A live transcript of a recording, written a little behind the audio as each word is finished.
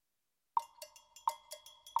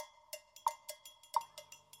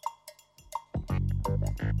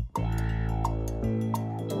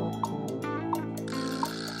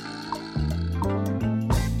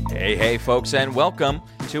Hey, folks, and welcome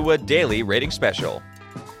to a daily rating special.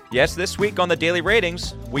 Yes, this week on the Daily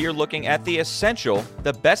Ratings, we are looking at the essential,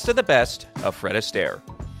 the best of Fred Astaire.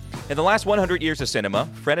 In the last 100 years of cinema,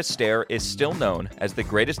 Fred Astaire is still known as the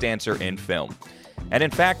greatest dancer in film. And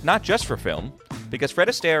in fact, not just for film, because Fred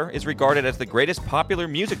Astaire is regarded as the greatest popular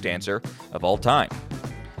music dancer of all time.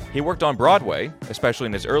 He worked on Broadway, especially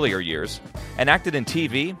in his earlier years, and acted in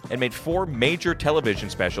TV and made 4 major television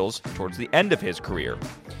specials towards the end of his career.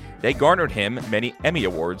 They garnered him many Emmy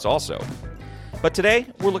Awards also. But today,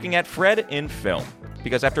 we're looking at Fred in film,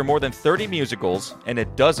 because after more than 30 musicals and a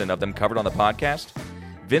dozen of them covered on the podcast,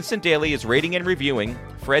 Vincent Daly is rating and reviewing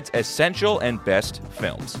Fred's essential and best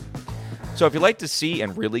films. So if you'd like to see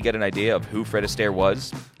and really get an idea of who Fred Astaire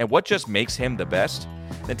was and what just makes him the best,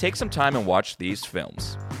 then take some time and watch these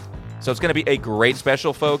films. So it's going to be a great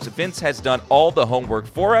special, folks. Vince has done all the homework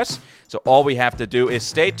for us, so all we have to do is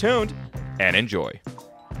stay tuned and enjoy.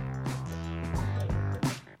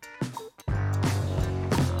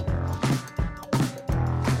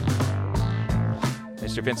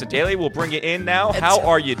 Mr. Vincent Daly, we'll bring you in now. How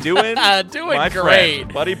are you doing? Doing my great.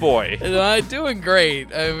 Friend, buddy boy. Doing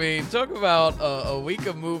great. I mean, talk about a week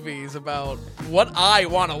of movies about what I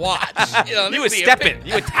want to watch. You were stepping.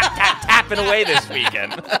 You were tapping away this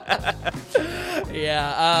weekend.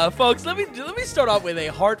 Yeah, folks, let me start off with a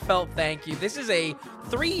heartfelt thank you. This is a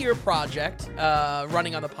 3-year project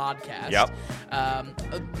running on the podcast. Yep.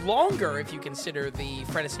 Longer if you consider the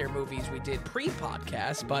Fred Astaire movies we did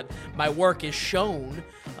pre-podcast, but my work is shown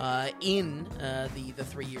in the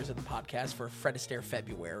 3 years of the podcast for Fred Astaire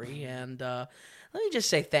February, and let me just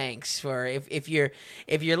say thanks for if you're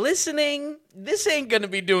listening. This ain't gonna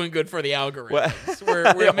be doing good for the algorithms.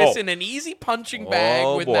 We're missing an easy punching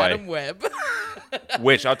bag with Madam Web.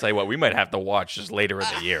 Which I'll tell you what, we might have to watch just later in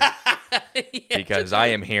the year. Because I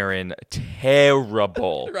am hearing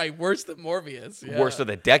terrible. Right, worse than Morbius. Yeah. Worst of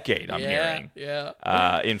the decade, I'm hearing.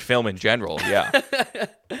 Yeah. In film in general, yeah.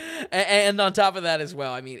 And on top of that as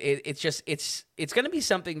well, I mean, it's going to be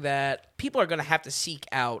something that people are going to have to seek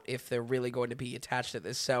out if they're really going to be attached to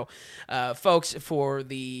this. So, folks, for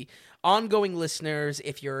the ongoing listeners,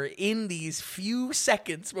 if you're in these few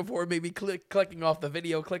seconds before maybe clicking off the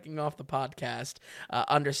video, clicking off the podcast,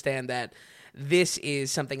 understand that this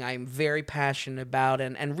is something I'm very passionate about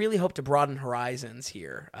and really hope to broaden horizons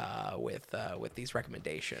here with these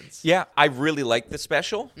recommendations. Yeah, I really like the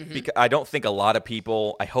special because I don't think a lot of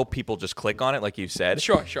people, I hope people just click on it like you said.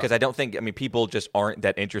 Sure. Because I don't think, people just aren't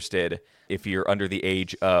that interested if you're under the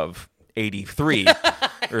age of 83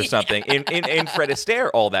 or something in Fred Astaire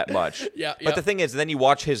all that much. Yeah. But the thing is, then you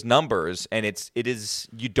watch his numbers and it is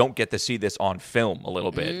you don't get to see this on film a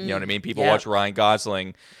little bit. You know what I mean? People watch Ryan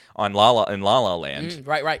Gosling on La La Land.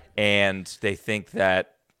 Right. And they think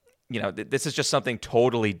that, this is just something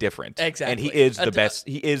totally different. Exactly. And he is the best.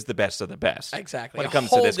 He is the best of the best. Exactly. When it comes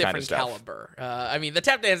to this kind of different stuff. Caliber. The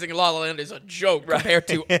tap dancing in La La Land is a joke compared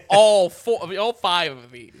to all 5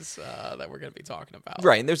 of these that we're going to be talking about.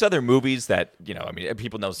 Right. And there's other movies that,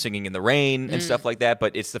 people know Singing in the Rain and stuff like that.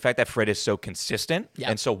 But it's the fact that Fred is so consistent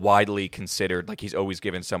and so widely considered. Like he's always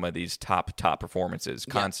given some of these top performances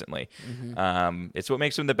constantly. It's what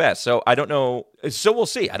makes him the best. So I don't know. So we'll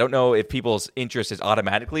see. I don't know if people's interest is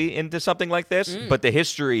automatically into something like this, but the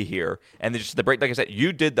history here and just the break, like I said,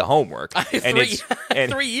 you did the homework.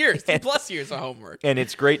 And 3 years, 3+ years of homework. And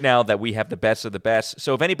it's great now that we have the best of the best.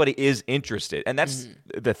 So if anybody is interested, and that's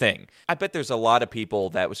the thing, I bet there's a lot of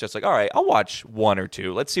people that was just like, all right, I'll watch 1 or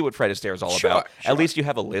 2. Let's see what Fred Astaire is all about. At least you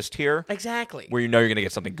have a list here. Exactly. Where you know you're going to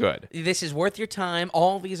get something good. This is worth your time.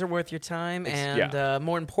 All these are worth your time. And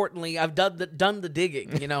more importantly, I've done the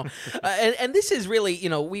digging, and this is really,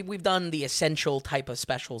 we've done the essential type of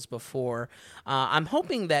specials before. I'm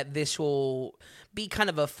hoping that this will be kind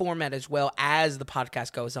of a format as well as the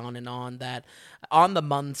podcast goes on and on, that on the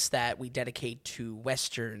months that we dedicate to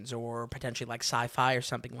Westerns or potentially like sci-fi or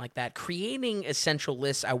something like that, creating essential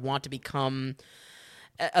lists, I want to become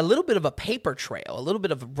a little bit of a paper trail, a little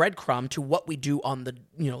bit of a breadcrumb to what we do on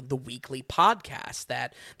the weekly podcast.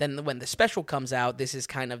 That then when the special comes out, this is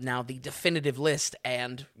kind of now the definitive list.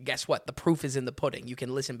 And guess what? The proof is in the pudding. You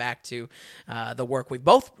can listen back to the work we've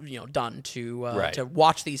both done to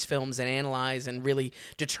watch these films and analyze and really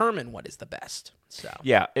determine what is the best. So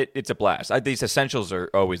yeah, it's a blast. These essentials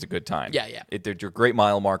are always a good time. Yeah. They're great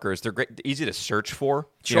mile markers. They're great, easy to search for.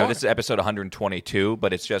 Sure. This is episode 122,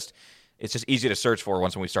 but it's just easy to search for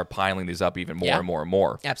once when we start piling these up even more and more and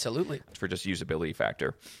more. Absolutely. For just usability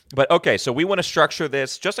factor. But okay, so we want to structure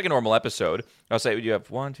this just like a normal episode. I'll say you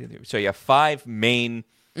have 1, 2, 3. So you have 5 main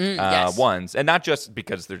ones, and not just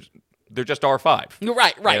because there's there just are 5.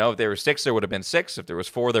 Right. You know, if there were 6, there would have been 6. If there was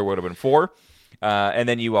 4, there would have been 4. And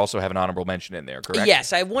then you also have an honorable mention in there, correct?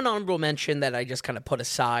 Yes, I have one honorable mention that I just kind of put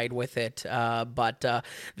aside with it. But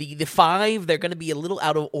the 5, they're going to be a little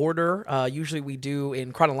out of order. Usually we do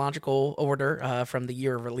in chronological order from the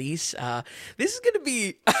year of release. This is going to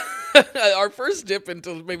be our first dip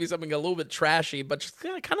into maybe something a little bit trashy, but just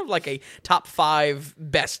kind of like a top 5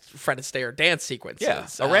 best Fred Astaire dance sequences. Yeah,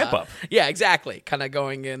 a ramp up. Yeah, exactly. Kind of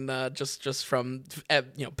going in just from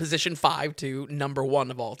position 5 to number 1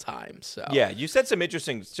 of all time. So yeah, you said some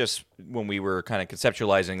interesting just when we were kind of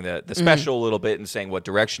conceptualizing the special a little bit and saying what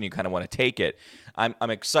direction you kind of want to take it. I'm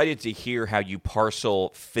excited to hear how you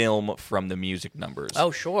parcel film from the music numbers.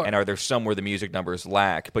 Oh, sure. And are there some where the music numbers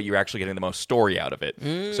lack, but you're actually getting the most story out of it?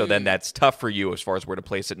 So then that's tough for you as far as where to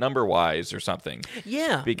place it number-wise or something.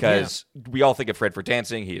 Yeah. Because we all think of Fred for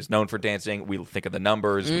dancing. He is known for dancing. We think of the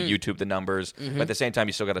numbers. We YouTube the numbers. But at the same time,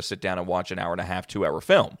 you still got to sit down and watch an hour and a half, 2-hour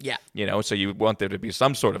film. Yeah. You know, so you want there to be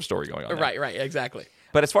some sort of story going on there. Right, exactly.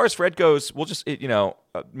 But as far as Fred goes, we'll just,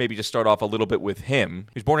 maybe just start off a little bit with him.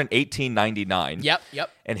 He was born in 1899.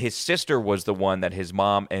 Yep. And his sister was the one that his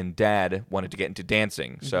mom and dad wanted to get into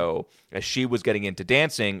dancing. So as she was getting into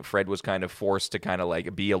dancing, Fred was kind of forced to kind of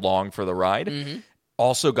like be along for the ride.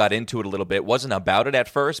 Also got into it a little bit. Wasn't about it at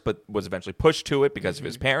first, but was eventually pushed to it because of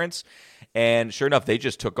his parents. And sure enough, they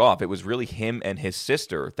just took off. It was really him and his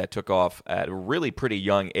sister that took off at a really pretty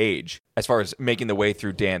young age as far as making the way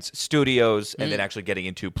through dance studios and then actually getting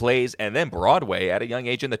into plays and then Broadway at a young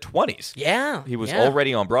age in the 20s. Yeah. He was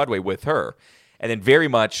already on Broadway with her. And then very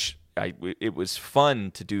much, it was fun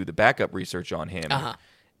to do the backup research on him.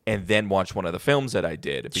 And then watch one of the films that I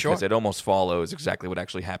did because it almost follows exactly what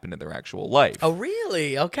actually happened in their actual life. Oh,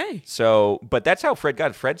 really? Okay. So, but that's how Fred got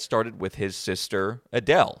it. Fred started with his sister,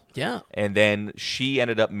 Adele. Yeah. And then she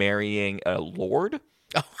ended up marrying a lord.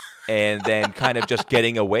 And then kind of just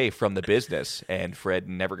getting away from the business. And Fred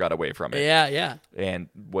never got away from it. Yeah. And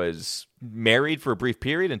was married for a brief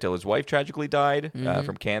period until his wife tragically died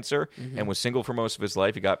from cancer and was single for most of his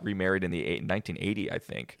life. He got remarried in 1980, I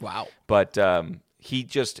think. Wow. But he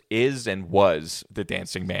just is and was the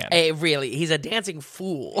dancing man. Hey, really, he's a dancing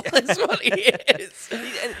fool. That's what he is.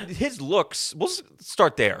 His looks, we'll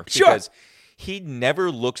start there. Sure. Because he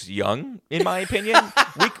never looks young, in my opinion.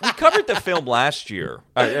 we covered the film last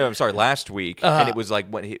week, and it was like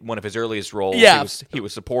one of his earliest roles he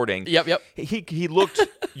was supporting. Yep. He looked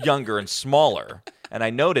younger and smaller. And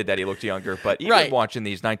I noted that he looked younger, but even watching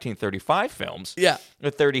these 1935 films,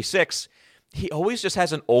 or 36, he always just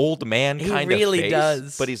has an old man kind of face. He really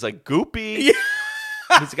does. But he's like goopy.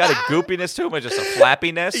 He's got a goopiness to him and just a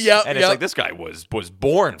flappiness. And it's like, this guy was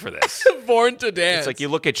born for this. Born to dance. It's like you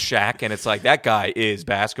look at Shaq and it's like, that guy is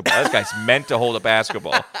basketball. This guy's meant to hold a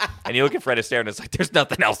basketball. And you look at Fred Astaire and it's like, there's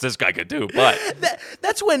nothing else this guy could do. But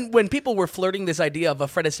that's when people were flirting this idea of a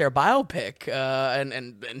Fred Astaire biopic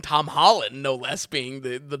and Tom Holland, no less, being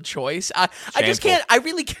the choice. I just can't. I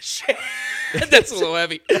really can't. That's a little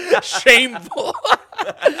heavy. Shameful.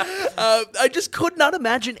 I just could not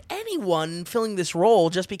imagine anyone filling this role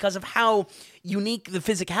just because of how unique the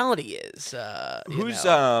physicality is.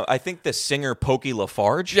 I think the singer Pokey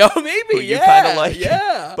Lafarge. Oh, maybe, who you kind of like.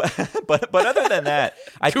 Yeah. But other than that,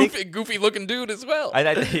 I think goofy looking dude as well.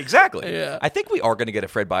 Exactly. Yeah. I think we are going to get a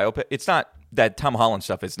Fred biopic. It's not that Tom Holland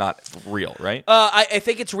stuff is not real, right? I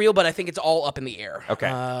think it's real, but I think it's all up in the air.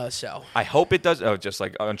 Okay. So I hope it does. Oh, just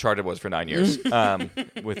like Uncharted was for 9 years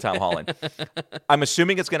with Tom Holland. I'm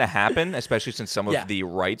assuming it's going to happen, especially since some of the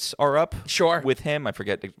rights are up. Sure. With him, I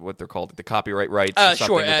forget what they're called, the copyright rights. Or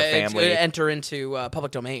something with the family. Enter into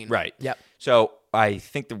public domain. Right. Yep. So I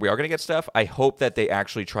think that we are going to get stuff. I hope that they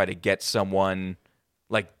actually try to get someone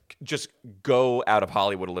like just go out of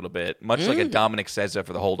Hollywood a little bit, much like a Dominic Sessa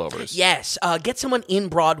for The Holdovers. Yes, get someone in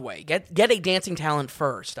Broadway. Get a dancing talent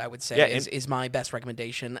first, I would say, is my best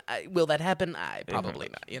recommendation. Will that happen? Probably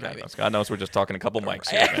not. You know what I mean? God knows we're just talking a couple mics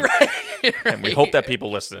here. Right. And we hope that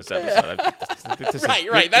people listen to this episode.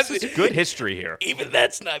 Right. This is good history here. Even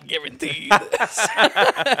that's not guaranteed. But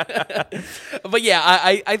yeah,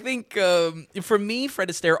 I think for me, Fred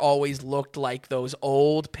Astaire always looked like those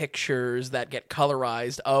old pictures that get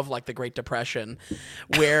colorized of like the Great Depression,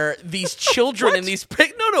 where these children in these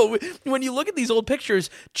when you look at these old pictures,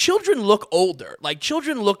 children look older. Like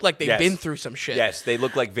children look like they've been through some shit. Yes, they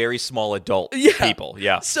look like very small adult people.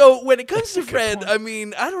 Yeah. So when it comes to Fred, I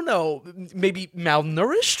mean, I don't know, maybe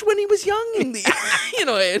malnourished when he was young in the in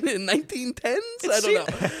 1910s. I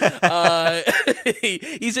don't know.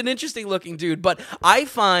 He's an interesting looking dude, but I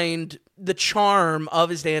find the charm of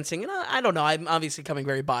his dancing, and I don't know, I'm obviously coming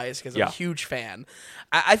very biased because I'm a huge fan.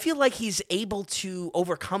 I feel like he's able to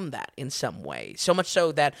overcome that in some way. So much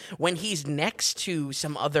so that when he's next to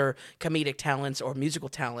some other comedic talents or musical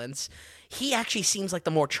talents, he actually seems like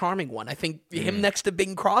the more charming one. I think him next to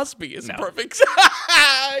Bing Crosby is perfect.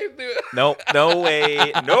 No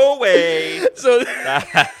way. No way. So,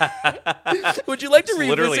 would you like to It's revisit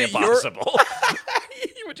literally impossible.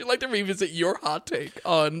 Would you like to revisit your hot take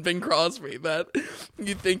on Bing Crosby that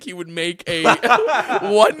you think he would make a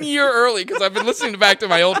 1 year early? Because I've been listening back to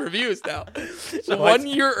my old reviews now. So 1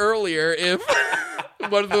 year earlier, if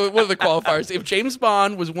what are the qualifiers? If James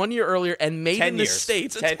Bond was 1 year earlier and made in the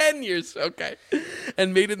States, 10 years, okay,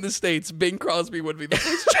 and made in the States, Bing Crosby would be the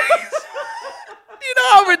first choice. You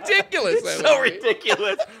know how ridiculous that So would be.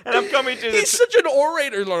 ridiculous. And I'm coming to He's such an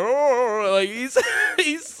orator. Like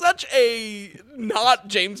he's such a not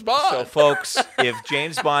James Bond. So, folks, if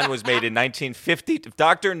James Bond was made in 1950, if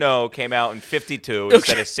Dr. No came out in 52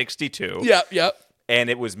 instead of 62, Yep. and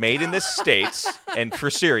it was made in the States, and for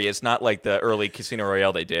serious, not like the early Casino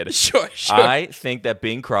Royale they did. Sure. I think that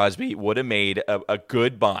Bing Crosby would have made a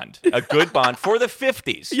good Bond. A good Bond for the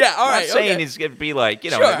 50s. Yeah, all right. I'm not saying okay. he's going to be like,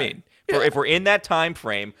 you know what I mean? If we're in that time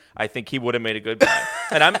frame, I think he would have made a good Bond.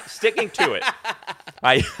 And I'm sticking to it.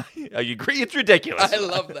 I agree it's ridiculous. I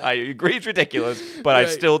love that. I agree it's ridiculous, but I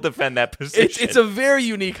still defend that position. It's a very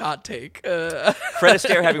unique hot take. Fred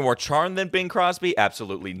Astaire having more charm than Bing Crosby?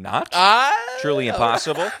 Absolutely not. Truly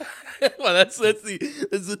impossible. Well, that's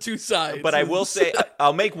the two sides. But I will say,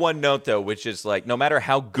 I'll make one note, though, which is like, no matter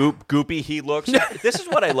how goopy he looks, this is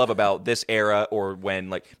what I love about this era, or when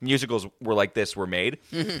like musicals were like this were made.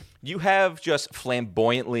 Mm-hmm. You have just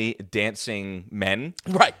flamboyantly dancing men,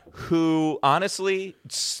 right, who honestly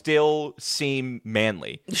still seem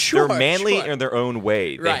manly. Sure, they're manly sure. in their own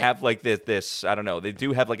way. They Right. have like this, I don't know, they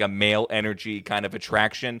do have like a male energy kind of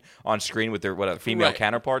attraction on screen with their female Right.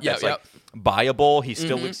 counterpart. Yep, That's like buyable. He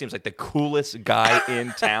still seems like the coolest guy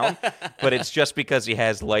in town, but it's just because he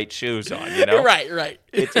has light shoes on, you know? Right.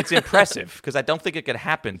 It's impressive because I don't think it could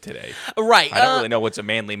happen today. Right. I don't really know what's a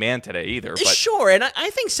manly man today either. But Sure, and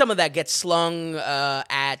I think some of that gets slung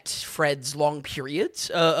at Fred's long periods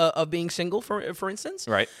of being single, for instance.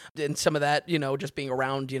 Right. And some of that, just being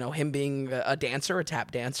around, him being a dancer, a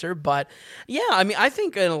tap dancer. But yeah, I mean, I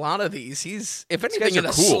think in a lot of these, he's, if anything, in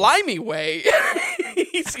a cool. slimy way,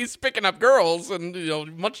 he's picking up girls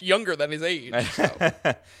and much younger than his age. So.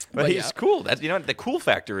 but he's cool. That's the cool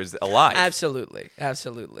factor is alive. Absolutely.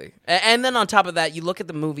 And then on top of that, you look at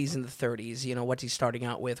the movies in the 30s, what he's starting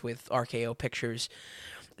out with RKO Pictures.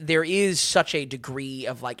 There is such a degree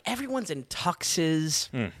of like everyone's in tuxes,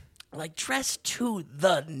 like dressed to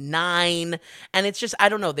the nine, and it's just I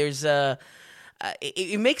don't know. There's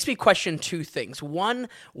it makes me question two things. One,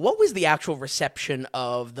 what was the actual reception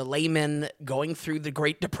of the layman going through the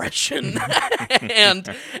Great Depression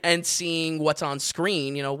and seeing what's on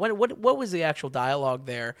screen? What was the actual dialogue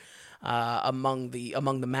there among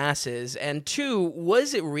the masses? And two,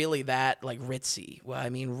 was it really that like ritzy? Well, I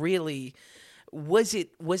mean, really. Was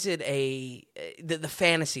it the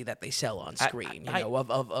fantasy that they sell on screen?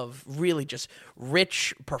 Of really just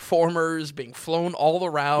rich performers being flown all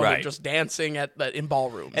around and just dancing in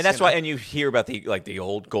ballrooms. And that's why. And you hear about the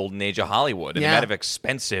old golden age of Hollywood and the amount of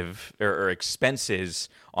expensive or expenses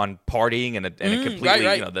on partying and a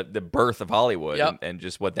completely the birth of Hollywood and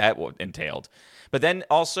just what that entailed. But then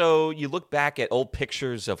also you look back at old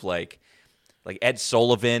pictures of like Ed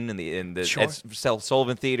Sullivan in the Sure. Ed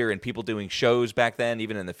Sullivan Theater and people doing shows back then,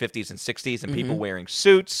 even in the 50s and 60s, and people wearing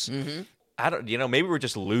suits. Mm-hmm. I don't, maybe we're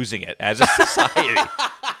just losing it as a society.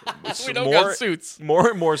 We don't got suits.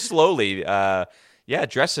 More and more slowly.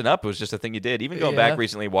 Dressing up was just a thing you did. Even going back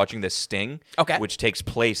recently, watching this Sting, which takes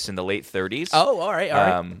place in the late 30s. Oh, all right.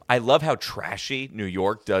 I love how trashy New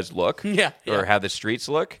York does look. Or how the streets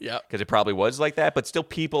look. Yeah. Because it probably was like that. But still,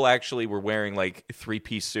 people actually were wearing like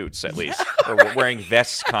three-piece suits at least. Or wearing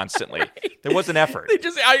vests constantly. There was an effort. They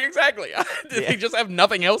just exactly. They just have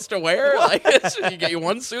nothing else to wear. Like you get your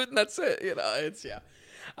one suit and that's it.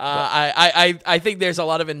 I think there's a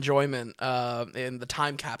lot of enjoyment in the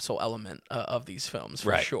time capsule element of these films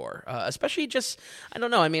for sure. Especially just, I don't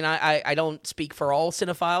know. I mean, I don't speak for all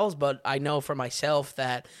cinephiles, but I know for myself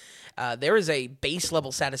that there is a base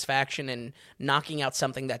level satisfaction in knocking out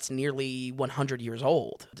something that's nearly 100 years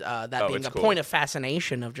old. That being a point of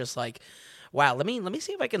fascination of just like, wow, let me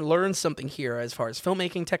see if I can learn something here as far as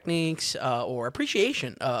filmmaking techniques or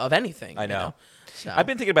appreciation of anything. I know. So. I've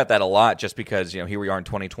been thinking about that a lot just because, here we are in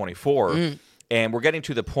 2024. And we're getting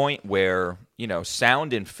to the point where,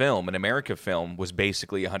 sound in film, in American film, was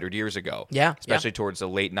basically 100 years ago. Yeah. Especially towards the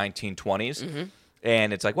late 1920s. Mm-hmm.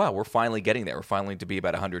 And it's like, wow, we're finally getting there. We're finally to be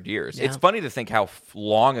about 100 years. Yeah. It's funny to think how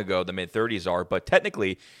long ago the mid-30s are, but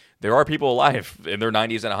technically there are people alive in their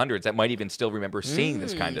 90s and 100s that might even still remember seeing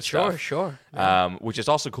this kind of stuff. Sure. Yeah. Which is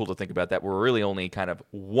also cool to think about, that we're really only kind of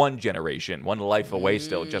one generation, one life away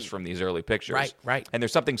still just from these early pictures. Right. And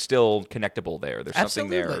there's something still connectable there. There's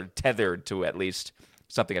something there tethered to at least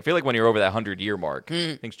something. I feel like when you're over that 100-year mark,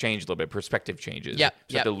 things change a little bit. Perspective changes. Yeah.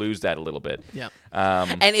 You start to lose that a little bit. Yeah.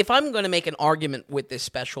 And if I'm going to make an argument with this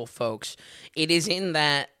special, folks, it is in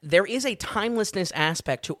that there is a timelessness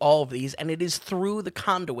aspect to all of these, and it is through the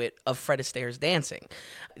conduit of Fred Astaire's dancing.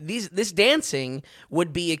 This dancing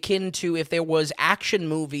would be akin to if there was action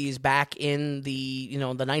movies back in the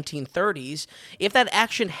the 1930s. If that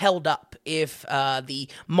action held up, if the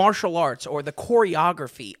martial arts or the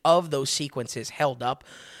choreography of those sequences held up,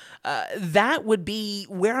 that would be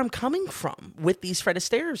where I'm coming from with these Fred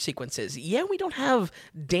Astaire sequences. Yeah, we don't have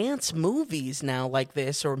dance movies now like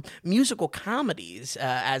this, or musical comedies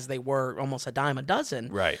as they were almost a dime a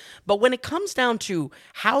dozen. Right. But when it comes down to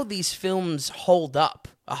how these films hold up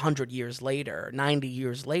 100 years later, 90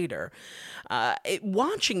 years later,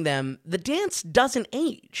 watching them, the dance doesn't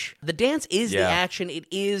age. The dance is the action. It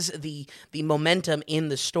is the momentum in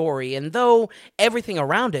the story. And though everything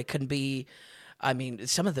around it can be,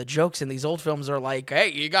 some of the jokes in these old films are like,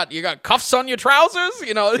 hey, you got cuffs on your trousers?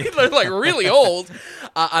 They're like really old.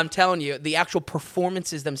 I'm telling you, the actual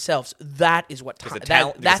performances themselves, that is what that's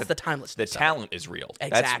the timelessness. The talent is real.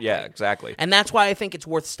 Exactly. Exactly. And that's why I think it's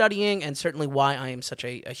worth studying, and certainly why I am such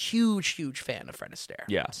a huge, huge fan of Fred Astaire.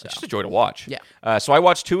 Yeah, so. It's just a joy to watch. Yeah. So I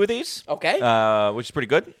watched 2 of these. Okay. Which is pretty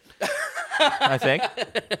good, I think.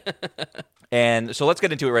 And so let's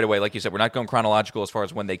get into it right away. Like you said, we're not going chronological as far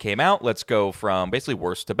as when they came out. Let's go from basically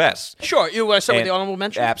worst to best. Sure. You want to start with the honorable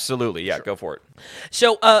mention? Absolutely. Yeah, sure. Go for it.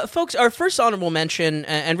 So, folks, our first honorable mention,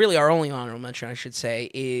 and really our only honorable mention, I should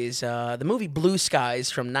say, is the movie Blue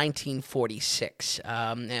Skies from 1946.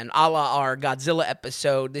 And a la our Godzilla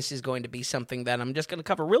episode, this is going to be something that I'm just going to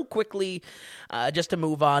cover real quickly just to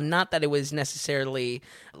move on. Not that it was necessarily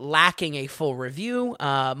lacking a full review.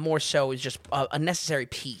 More so is just a necessary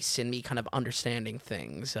piece in me kind of understanding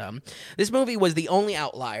things. This movie was the only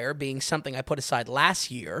outlier, being something I put aside last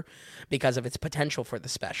year because of its potential for the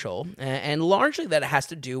special, and largely that it has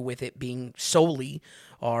to do with it being solely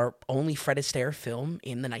our only Fred Astaire film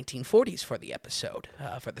in the 1940s for the episode,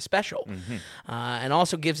 for the special. Mm-hmm. And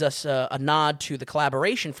also gives us a nod to the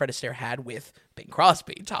collaboration Fred Astaire had with Bing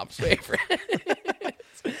Crosby, Tom's favorite.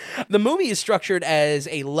 The movie is structured as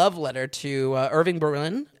a love letter to Irving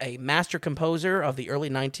Berlin, a master composer of the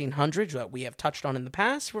early 1900s that we have touched on in the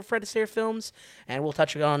past for Fred Astaire films, and we'll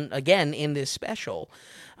touch on again in this special.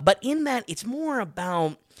 But in that, it's more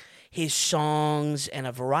about his songs and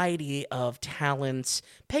a variety of talents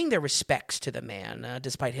paying their respects to the man,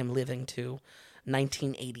 despite him living to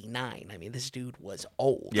 1989. I mean, this dude was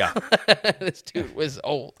old. Yeah. This dude was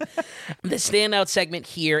old. The standout segment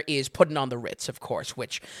here is Putting on the Ritz, of course,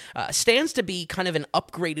 which stands to be kind of an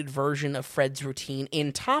upgraded version of Fred's routine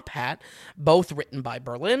in Top Hat, both written by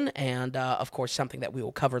Berlin, and, of course, something that we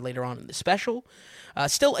will cover later on in the special.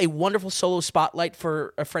 Still a wonderful solo spotlight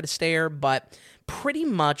for Fred Astaire, but pretty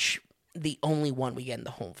much the only one we get in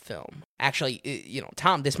the whole film. Actually,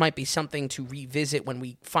 Tom, this might be something to revisit when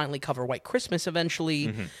we finally cover White Christmas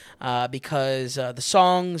eventually, because the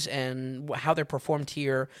songs and how they're performed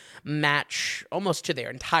here match almost to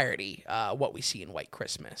their entirety what we see in White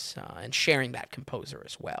Christmas, and sharing that composer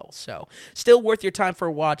as well. So still worth your time for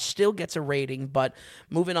a watch, still gets a rating, but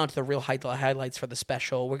moving on to the real highlights for the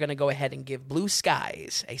special, we're going to go ahead and give Blue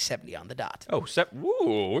Skies a 70 on the dot. Oh,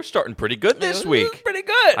 we're starting pretty good this week. Pretty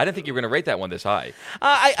good. I didn't think you were going to rate that one this high.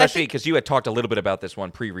 Especially because you had talked a little bit about this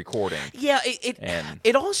one pre-recording. Yeah,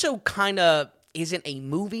 it also kind of isn't a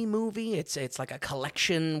movie. It's like a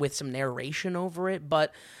collection with some narration over it,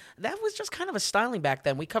 but that was just kind of a styling back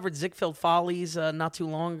then. We covered Ziegfeld Follies not too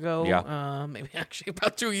long ago. Yeah. Maybe actually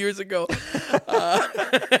about 2 years ago.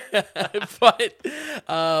 But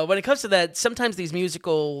when it comes to that, sometimes these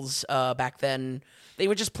musicals back then, they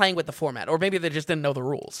were just playing with the format, or maybe they just didn't know the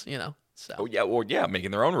rules, So. Oh, yeah,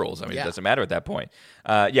 making their own rules. I mean, It doesn't matter at that point.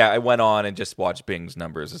 I went on and just watched Bing's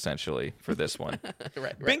numbers, essentially, for this one.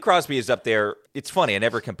 Right. Bing Crosby is up there. It's funny. I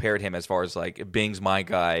never compared him as far as, like, Bing's my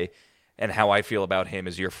guy, and how I feel about him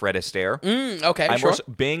is your Fred Astaire. Okay, sure.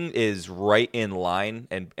 Bing is right in line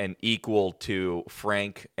and equal to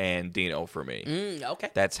Frank and Dino for me. Okay.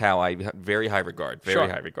 That's how very high regard. Very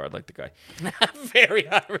high regard, like the guy. Very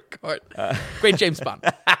high regard. Great James Bond.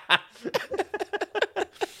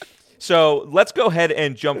 So let's go ahead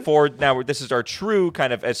and jump forward. Now, this is our true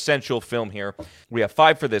kind of essential film here. We have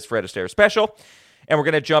 5 for this Fred Astaire special. And we're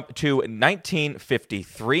going to jump to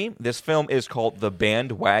 1953. This film is called The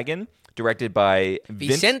Bandwagon, directed by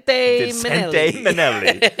Vicente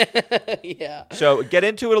Minnelli. Yeah. So get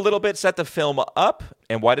into it a little bit, set the film up,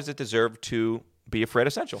 and why does it deserve to be a Fred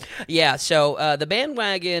Essential? Yeah, so The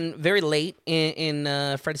Bandwagon, very late in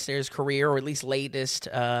Fred Astaire's career, or at least latest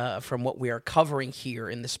from what we are covering here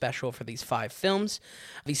in the special for these 5 films.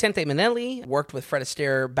 Vicente Minnelli worked with Fred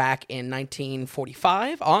Astaire back in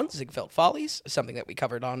 1945 on Ziegfeld Follies, something that we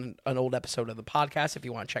covered on an old episode of the podcast if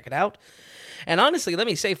you want to check it out. And honestly, let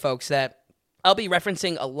me say, folks, that I'll be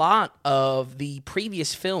referencing a lot of the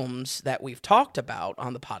previous films that we've talked about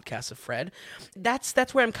on the podcast of Fred.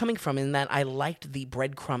 That's where I'm coming from, in that I liked the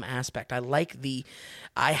breadcrumb aspect.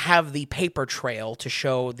 I have the paper trail to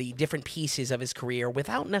show the different pieces of his career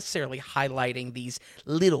without necessarily highlighting these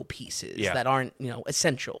little pieces that aren't,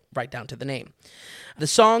 essential right down to the name. The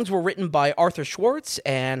songs were written by Arthur Schwartz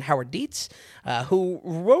and Howard Dietz, who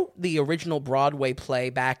wrote the original Broadway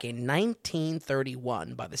play back in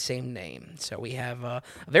 1931 by the same name. So we have a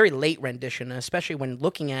very late rendition, especially when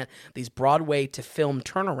looking at these Broadway to film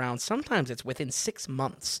turnarounds. Sometimes it's within 6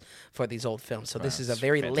 months for these old films. So this is a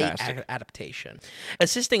very fantastic late adaptation.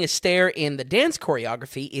 Assisting Astaire in the dance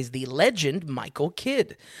choreography is the legend Michael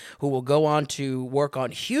Kidd, who will go on to work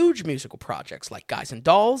on huge musical projects like Guys and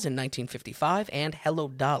Dolls in 1955 and Hello,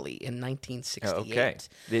 Dolly in 1968. Okay.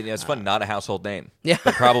 It's fun, not a household name. Yeah.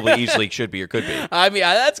 But probably easily should be or could be. I mean,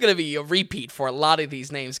 that's going to be a repeat for a lot of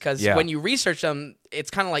these names, because when you research them,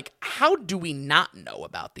 it's kind of like, how do we not know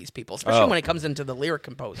about these people, especially when it comes into the lyric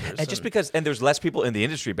composers? And just because, and there's less people in the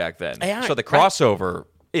industry back then. Yeah, so the crossover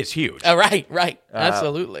is huge. Right.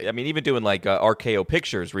 Absolutely. I mean, even doing like RKO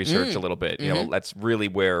Pictures research a little bit, that's really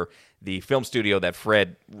where the film studio that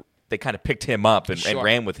Fred, they kind of picked him up and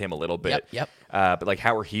ran with him a little bit. Yep. But like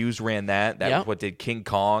Howard Hughes ran that. That was what did King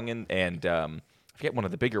Kong and I forget one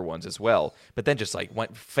of the bigger ones as well. But then just like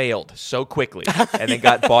failed so quickly and then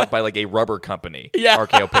got bought by like a rubber company.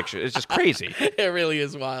 RKO Pictures. It's just crazy. It really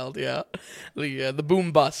is wild. Yeah, the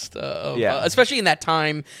boom bust. Especially in that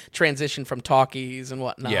time transition from talkies and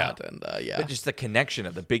whatnot. Yeah. And But just the connection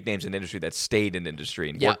of the big names in industry that stayed in industry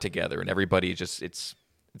and worked together, and everybody just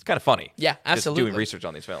it's kind of funny. Yeah, absolutely. Just doing research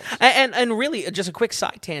on these films. And really, just a quick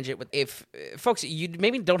side tangent. If folks, you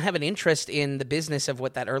maybe don't have an interest in the business of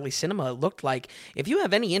what that early cinema looked like, if you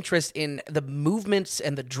have any interest in the movements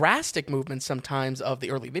and the drastic movements sometimes of the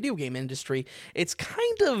early video game industry, it's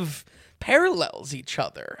kind of parallels each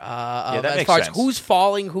other that as makes far sense. as who's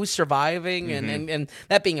falling, who's surviving, and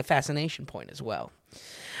that being a fascination point as well.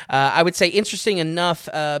 I would say, interesting enough,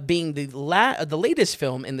 being the latest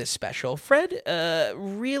film in this special, Fred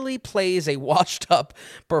really plays a washed-up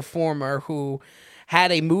performer who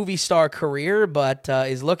had a movie star career, but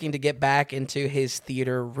is looking to get back into his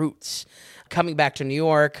theater roots. Coming back to New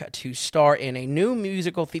York to star in a new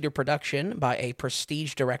musical theater production by a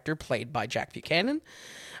prestige director played by Jack Buchanan,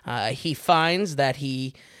 he finds that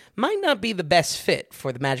he might not be the best fit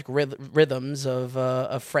for the magic rhythms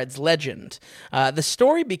of Fred's legend. The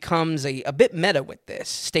story becomes a bit meta with this,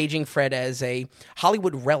 staging Fred as a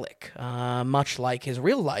Hollywood relic, much like his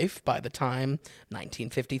real life by the time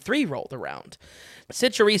 1953 rolled around.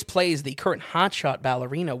 Sid Charisse plays the current hotshot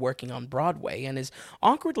ballerina working on Broadway and is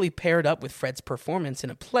awkwardly paired up with Fred's performance in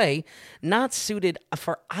a play not suited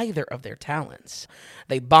for either of their talents.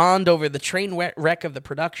 They bond over the train wreck of the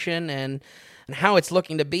production and how it's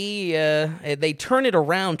looking to be. They turn it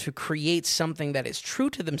around to create something that is true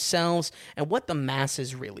to themselves and what the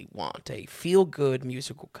masses really want, a feel-good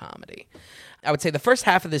musical comedy. I would say the first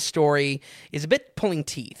half of this story is a bit pulling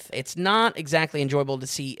teeth. It's not exactly enjoyable to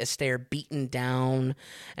see Astaire beaten down,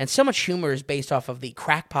 and so much humor is based off of the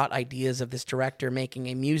crackpot ideas of this director making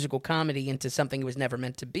a musical comedy into something it was never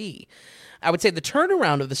meant to be. I would say the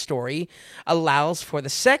turnaround of the story allows for the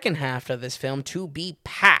second half of this film to be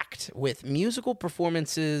packed with musical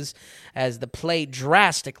performances as the play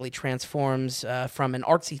drastically transforms from an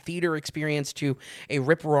artsy theater experience to a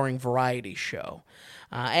rip-roaring variety show.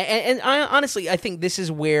 And honestly, I think this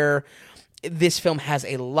is where this film has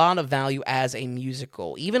a lot of value as a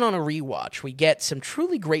musical. Even on a rewatch, we get some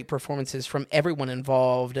truly great performances from everyone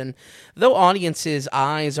involved. And though audiences'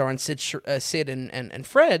 eyes are on Sid and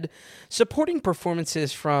Fred, supporting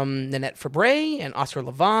performances from Nanette Fabray and Oscar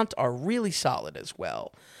Levant are really solid as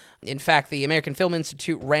well. In fact, the American Film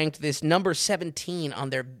Institute ranked this number 17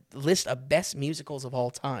 on their list of best musicals of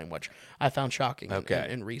all time, which I found shocking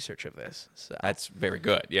in research of this. So. That's very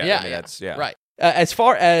good. Yeah. Yeah, I mean, that's right. As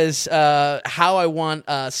far as how I want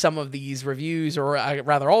some of these reviews, or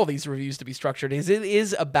rather all these reviews to be structured, it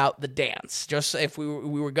is about the dance. Just if we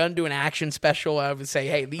were going to do an action special, I would say,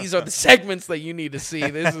 hey, these are the segments that you need to see.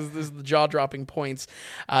 This is the jaw-dropping points.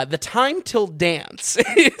 The time till dance,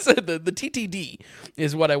 is the TTD,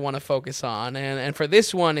 is what I want to focus on. And for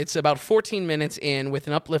this one, it's about 14 minutes in with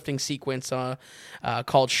an uplifting sequence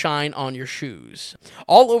called Shine on Your Shoes.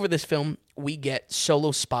 All over this film, we get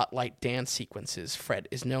solo spotlight dance sequences Fred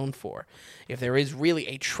is known for. If there is really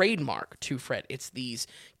a trademark to Fred, it's these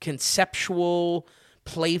conceptual,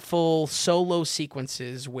 playful solo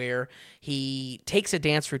sequences where he takes a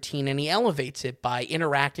dance routine and he elevates it by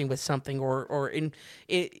interacting with something or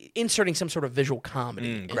inserting some sort of visual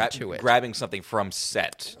comedy into it. Grabbing something from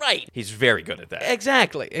set. Right. He's very good at that.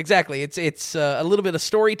 Exactly. It's a little bit of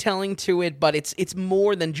storytelling to it, but it's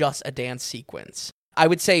more than just a dance sequence. I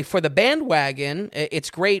would say for the bandwagon, it's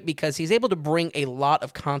great because he's able to bring a lot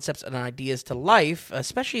of concepts and ideas to life,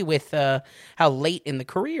 especially with how late in the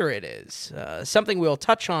career it is. Something we'll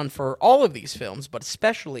touch on for all of these films, but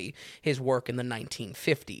especially his work in the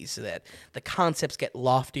 1950s, that the concepts get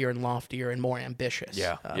loftier and loftier and more ambitious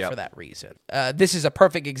for that reason. This is a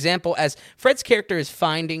perfect example, as Fred's character is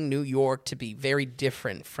finding New York to be very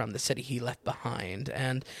different from the city he left behind,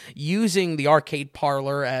 and using the arcade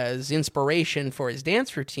parlor as inspiration for his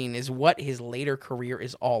dance routine is what his later career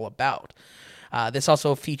is all about. This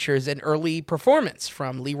also features an early performance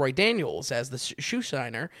from Leroy Daniels as the shoe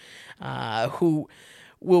shiner, who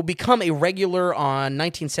will become a regular on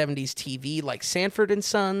 1970s TV like Sanford and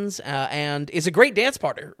Sons, and is a great dance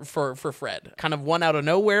partner for Fred. Kind of one out of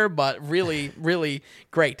nowhere, but really, really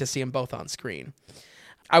great to see them both on screen.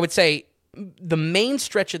 I would say the main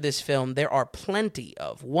stretch of this film, there are plenty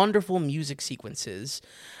of wonderful music sequences,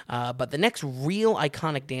 but the next real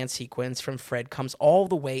iconic dance sequence from Fred comes all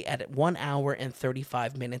the way at 1 hour and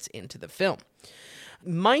 35 minutes into the film.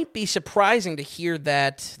 Might be surprising to hear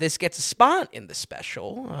that this gets a spot in the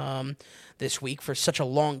special this week for such a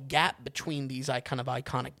long gap between these kind of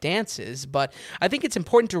iconic dances, but I think it's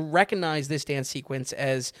important to recognize this dance sequence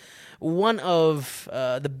as one of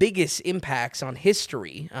the biggest impacts on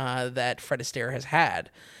history that Fred Astaire has had.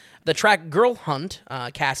 The track Girl Hunt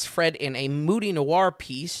casts Fred in a moody noir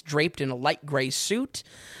piece draped in a light gray suit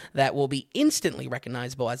that will be instantly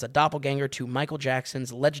recognizable as a doppelganger to Michael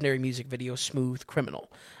Jackson's legendary music video Smooth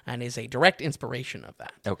Criminal, and is a direct inspiration of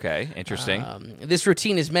that. Okay, interesting. This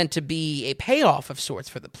routine is meant to be a payoff of sorts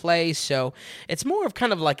for the play, so it's more of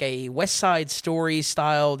kind of like a West Side Story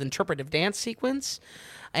styled interpretive dance sequence,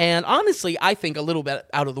 and honestly, I think a little bit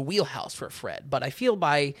out of the wheelhouse for Fred, but I feel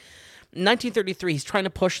by 1933, he's trying to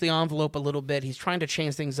push the envelope a little bit. He's trying to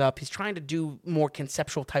change things up. He's trying to do more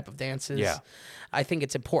conceptual type of dances. Yeah. I think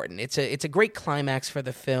it's important. It's a great climax for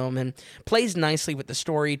the film and plays nicely with the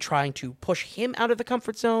story, trying to push him out of the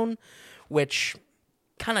comfort zone, which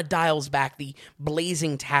kind of dials back the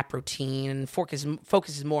blazing tap routine and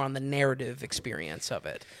focuses more on the narrative experience of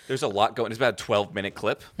it. There's a lot going. It's about a 12-minute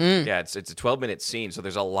clip. Yeah, it's a 12-minute scene, so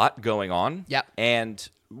there's a lot going on. Yep. And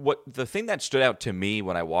the thing that stood out to me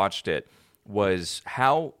when I watched it was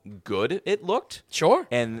how good it looked. Sure.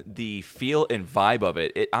 And the feel and vibe of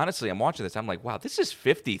it. Honestly, I'm watching this, I'm like, wow, this is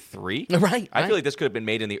 53? Right. I feel like this could have been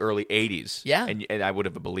made in the early 80s. Yeah. And I would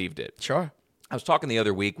have believed it. Sure. I was talking the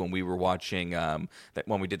other week when we were watching,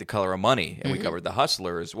 when we did The Color of Money, and we covered The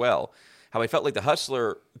Hustler as well, how I felt like The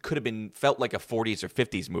Hustler could have felt like a 40s or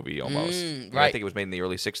 50s movie almost. Right. I think it was made in the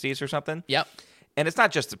early 60s or something. Yep. And it's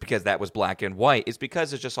not just because that was black and white. It's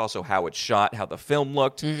because it's just also how it's shot, how the film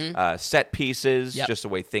looked, set pieces, just the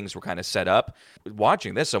way things were kind of set up.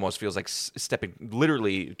 Watching this almost feels like stepping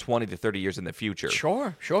literally 20 to 30 years in the future.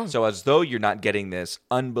 Sure. So as though you're not getting this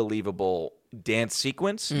unbelievable dance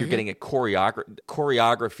sequence, you're getting a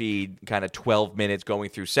choreography kind of 12 minutes going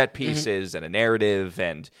through set pieces and a narrative,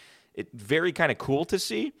 and it very kind of cool to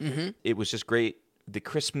see. It was just great. The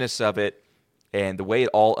crispness of it and the way it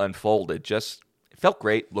all unfolded just felt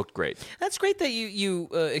great, looked great. That's great that you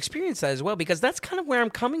experienced that as well, because that's kind of where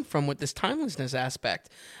I'm coming from with this timelessness aspect.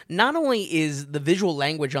 Not only is the visual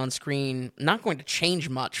language on screen not going to change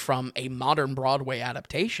much from a modern Broadway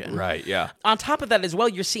adaptation. Right, yeah. On top of that as well,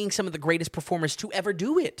 you're seeing some of the greatest performers to ever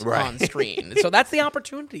do it on screen. So that's the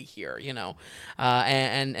opportunity here, you know.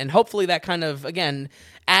 And hopefully that kind of, again,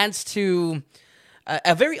 adds to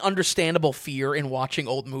a very understandable fear in watching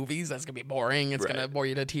old movies. That's going to be boring. It's going to bore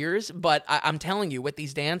you to tears. But I'm telling you, with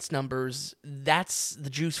these dance numbers, that's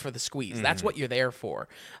the juice for the squeeze. That's what you're there for.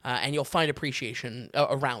 And you'll find appreciation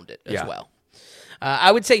around it as well.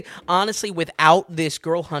 I would say, honestly, without this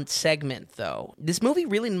girl hunt segment, though, this movie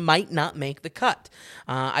really might not make the cut.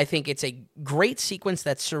 I think it's a great sequence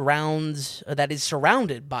that is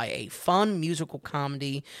surrounded by a fun musical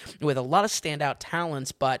comedy with a lot of standout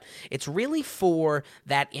talents, but it's really for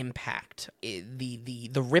that impact,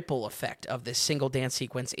 the ripple effect of this single dance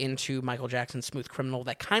sequence into Michael Jackson's Smooth Criminal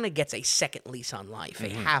that kind of gets a second lease on life, a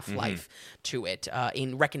half-life to it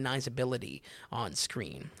in recognizability on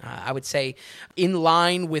screen. I would say in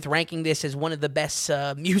line with ranking this as one of the best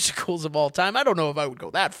musicals of all time. I don't know if I would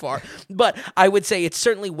go that far, but I would say it's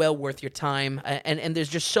certainly well worth your time, and there's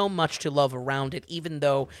just so much to love around it, even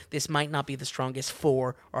though this might not be the strongest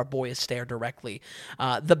for our boy Astaire directly.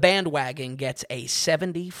 The Bandwagon gets a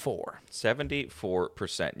 74.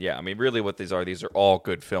 74%. Yeah, I mean, really what these are all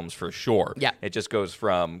good films for sure. Yeah. It just goes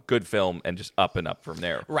from good film and just up and up from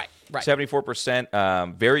there. Right.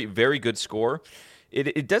 74%, very, very good score.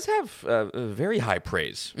 It does have very high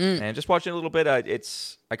praise. And just watching a little bit,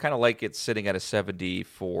 I kind of like it sitting at a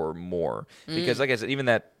 74 more. Because, like I said, even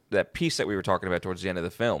that piece that we were talking about towards the end of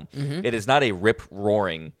the film, it is not a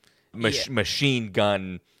rip-roaring machine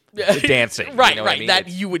gun dancing. Right, you know what right. I mean? That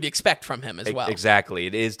you would expect from him as well. Exactly.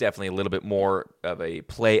 It is definitely a little bit more of a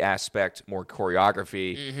play aspect, more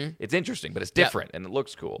choreography. It's interesting, but it's different, and it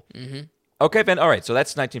looks cool. Okay, Ben. All right, so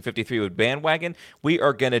that's 1953 with Bandwagon. We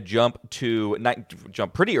are going to jump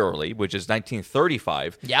pretty early, which is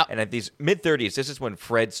 1935. Yeah. And at these mid-30s, this is when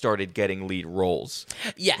Fred started getting lead roles.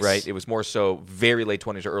 Yes. Right? It was more so very late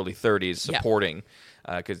 20s or early 30s supporting,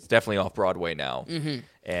 because it's definitely off-Broadway now.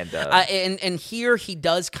 And here he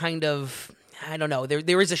does kind of... I don't know.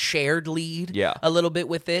 There is a shared lead a little bit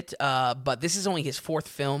with it, but this is only his fourth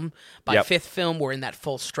film. By fifth film, we're in that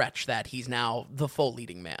full stretch that he's now the full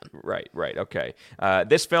leading man. Right, okay.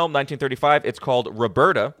 This film, 1935, it's called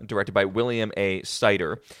Roberta, directed by William A.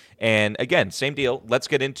 Sider. And again, same deal. Let's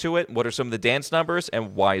get into it. What are some of the dance numbers,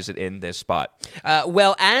 and why is it in this spot?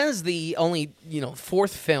 Well, as the only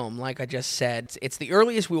fourth film, like I just said, it's the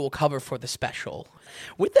earliest we will cover for the special.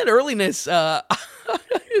 With that earliness,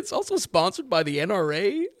 it's also sponsored by the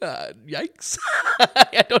NRA. Yikes.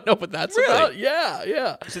 I don't know what that's about.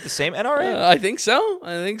 Yeah. Is it the same NRA? I think so.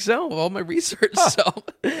 With all my research. So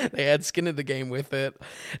they had skin in the game with it.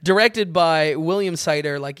 Directed by William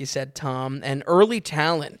Sider, like you said, Tom, an early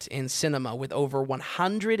talent in cinema with over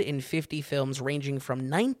 150 films ranging from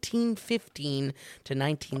 1915 to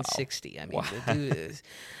 1960. Wow. I mean, the dude is...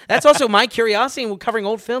 That's also my curiosity in covering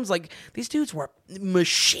old films. Like, these dudes were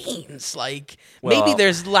machines. Like, maybe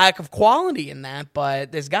there's lack of quality in that,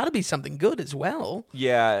 but there's got to be something good as well.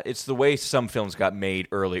 Yeah, it's the way some films got made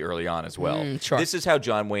early on as well. Sure. This is how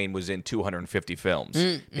John Wayne was in 250 films,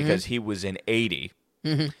 because he was in 80.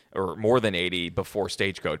 Or more than 80 before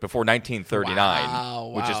Stagecoach, before 1939,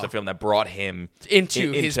 wow. which is the film that brought him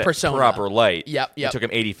into his persona. Proper light. Yep. It took him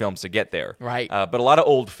 80 films to get there. Right. But a lot of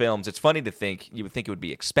old films, it's funny to think, you would think it would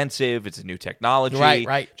be expensive, it's a new technology.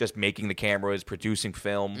 Right. Just making the cameras, producing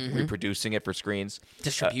film, reproducing it for screens.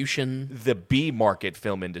 Distribution. The B-market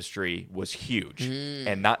film industry was huge,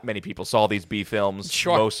 and not many people saw these B films.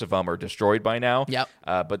 Sure. Most of them are destroyed by now. Yep.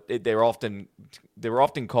 But they were often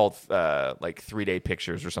called like 3-day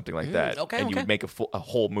pictures or something like that. Okay. You would make a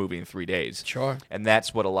whole movie in 3 days. Sure. And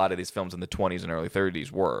that's what a lot of these films in the 20s and early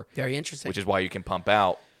 30s were. Very interesting. Which is why you can pump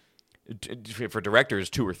out, for directors,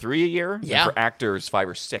 2 or 3 a year. Yeah. And for actors, 5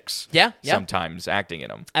 or 6. Yeah. Sometimes acting in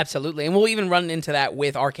them. Absolutely. And we'll even run into that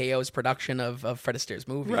with RKO's production of Fred Astaire's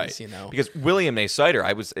movies. Right. Because William A. Sider,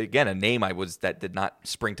 I was, again, a name that did not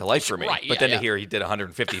spring to life for me. Right, but then to hear he did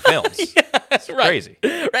 150 films. It's crazy.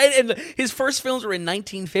 Right. And his first films were in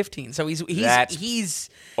 1915. So he's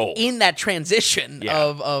old. In that transition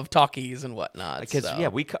of talkies and whatnot. Because,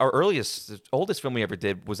 our oldest film we ever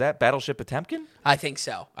did, was that Battleship Potemkin? I think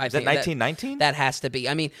so. Is that 1919? That has to be.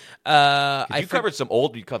 I mean, you covered some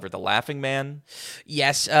old. You covered The Laughing Man.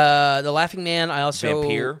 Yes, The Laughing Man. I also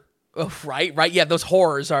Vampire. Oh, right. Yeah, those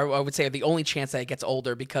horrors are, I would say, are the only chance that it gets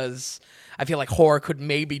older, because I feel like horror could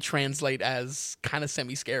maybe translate as kind of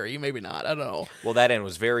semi-scary. Maybe not. I don't know. Well, that end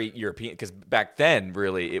was very European, because back then,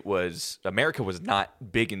 really, America was not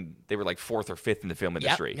big, they were like 4th or 5th in the film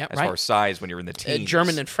industry as far as size when you were in the teens.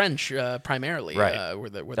 German and French primarily. Right. Were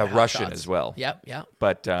the Russian shots. as well. Yep.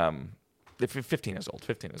 But 15 years old.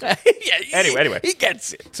 15 years old. Yeah, Anyway, he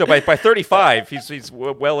gets it. So by 35, he's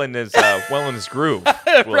well in his groove.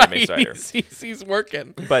 Right, he's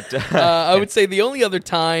working. But I would say the only other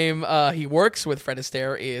time he works with Fred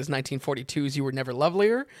Astaire is 1942's "You Were Never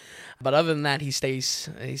Lovelier." But other than that, he stays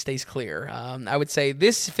clear. I would say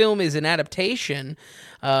this film is an adaptation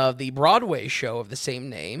of the Broadway show of the same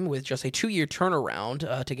name, with just a 2-year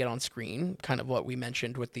turnaround to get on screen. Kind of what we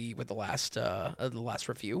mentioned with the last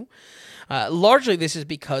review. Largely, this is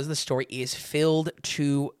because the story is filled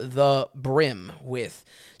to the brim with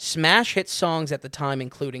smash hit songs at the time,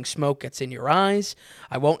 including "Smoke Gets in Your Eyes,"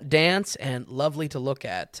 "I Won't Dance," and "Lovely to Look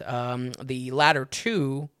At." The latter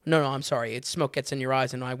two. No, I'm sorry. It's "Smoke Gets in Your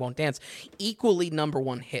Eyes" and "I Won't Dance," equally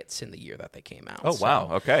 #1 hits in the year that they came out. Oh, wow.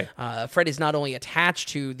 Okay. Fred is not only attached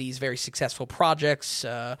to these very successful projects,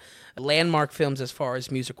 landmark films as far as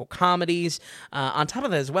musical comedies. On top of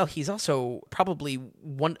that as well, he's also probably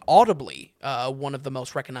audibly one of the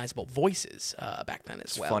most recognizable voices back then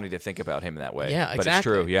as well. It's funny to think about him that way. Yeah, exactly. But it's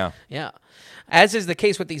true, yeah. Yeah. As is the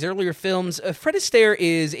case with these earlier films, Fred Astaire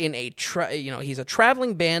is in he's a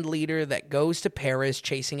traveling band leader that goes to Paris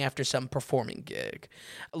chasing after some performing gig.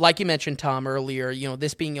 Like you mentioned, Tom, earlier,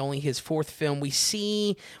 this being only his 4th film, we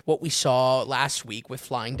see what we saw last week with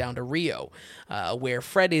Flying Down to Rio, where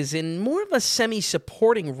Fred is in more of a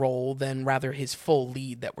semi-supporting role than rather his full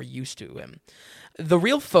lead that we're used to him. The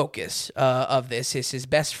real focus of this is his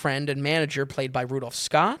best friend and manager, played by Rudolph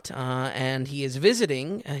Scott, and he is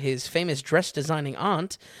visiting his famous dress-designing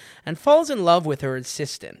aunt and falls in love with her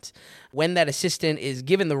assistant. When that assistant is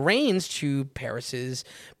given the reins to Paris's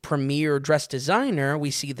premier dress designer,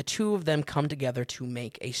 we see the two of them come together to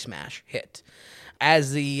make a smash hit.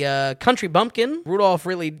 As the country bumpkin, Rudolph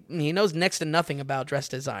he knows next to nothing about dress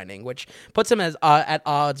designing, which puts him at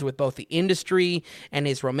odds with both the industry and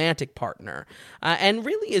his romantic partner, and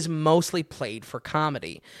really is mostly played for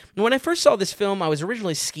comedy. When I first saw this film, I was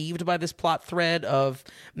originally skeeved by this plot thread of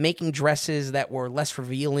making dresses that were less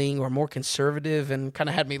revealing or more conservative, and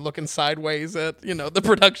kind of had me looking sideways at, the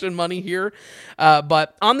production money here.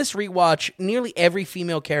 But on this rewatch, nearly every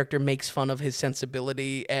female character makes fun of his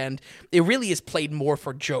sensibility, and it really is played more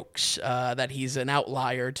for jokes, that he's an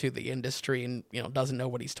outlier to the industry and doesn't know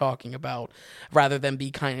what he's talking about, rather than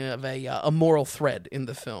be kind of a moral thread in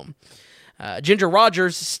the film. Ginger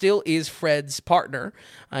Rogers still is Fred's partner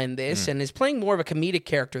in this and is playing more of a comedic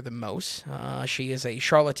character than most. She is a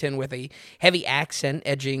charlatan with a heavy accent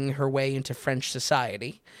edging her way into French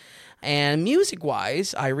society. And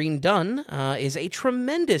music-wise, Irene Dunne is a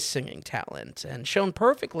tremendous singing talent and shown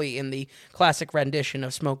perfectly in the classic rendition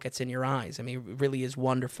of "Smoke Gets in Your Eyes." I mean, it really is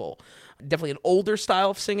wonderful. Definitely an older style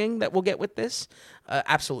of singing that we'll get with this.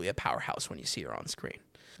 Absolutely a powerhouse when you see her on screen.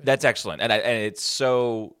 That's excellent, and it's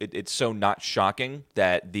so not shocking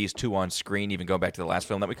that these two on screen, even going back to the last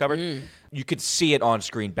film that we covered, you could see it on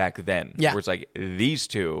screen back then. Yeah, where it's like these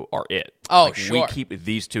two are it. Oh, sure. We keep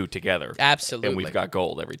these two together, absolutely, and we've got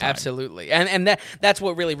gold every time. Absolutely, and that's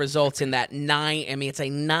what really results in that 9. I mean, it's a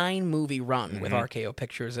 9-movie run with RKO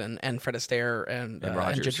Pictures and Fred Astaire and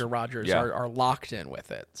Ginger Rogers are locked in with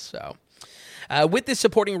it. So. With this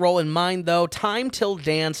supporting role in mind, though, Time Till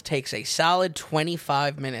Dance takes a solid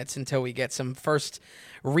 25 minutes until we get some first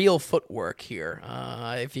real footwork here,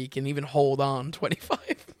 if he can even hold on 25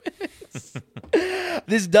 minutes.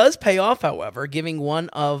 This does pay off, however, giving one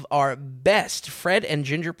of our best Fred and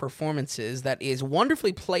Ginger performances that is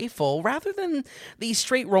wonderfully playful rather than the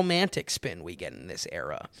straight romantic spin we get in this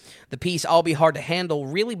era. The piece, "I'll Be Hard to Handle,"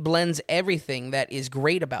 really blends everything that is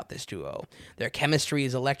great about this duo. Their chemistry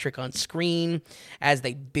is electric on screen as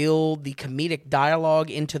they build the comedic dialogue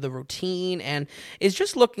into the routine, and is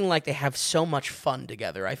just looking like they have so much fun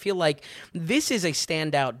together. I feel like this is a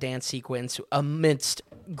standout dance sequence amidst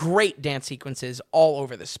great dance sequences all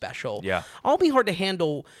over the special. Yeah. "I'll Be Hard to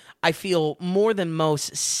Handle," I feel, more than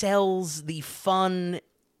most, sells the fun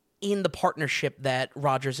in the partnership that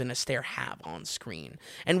Rogers and Astaire have on screen,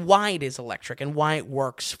 and why it is electric, and why it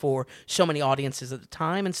works for so many audiences at the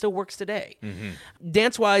time and still works today.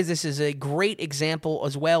 Dance-wise, this is a great example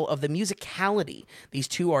as well of the musicality these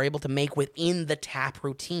two are able to make within the tap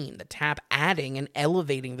routine, the tap adding and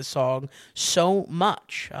elevating the song so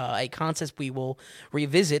much, a concept we will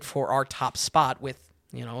revisit for our top spot with,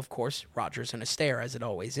 of course, Rogers and Astaire, as it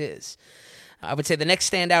always is. I would say the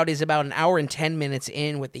next standout is about an hour and 10 minutes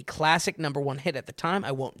in with the classic #1 hit at the time,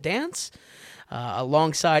 "I Won't Dance,"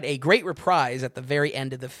 alongside a great reprise at the very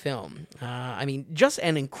end of the film. I mean, just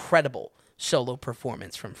an incredible solo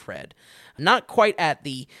performance from Fred. Not quite at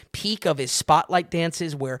the peak of his spotlight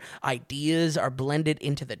dances where ideas are blended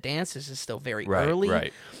into the dance. This is still very early.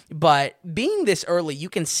 Right. But being this early, you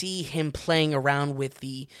can see him playing around with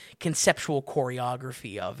the conceptual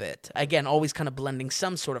choreography of it. Again, always kind of blending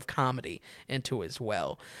some sort of comedy into it as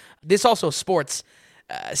well. This also sports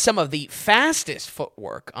some of the fastest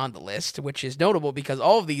footwork on the list, which is notable because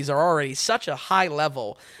all of these are already such a high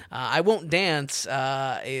level. I Won't Dance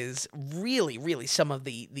is really some of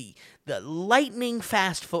the lightning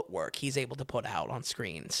fast footwork he's able to put out on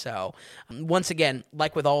screen. So once again,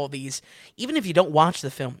 like with all of these, even if you don't watch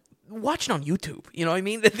the film, watch it on YouTube. You know what I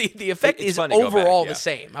mean? The effect is overall the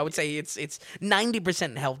same. I would say it's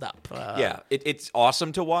 90% held up. It's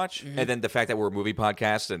awesome to watch. And then the fact that we're a movie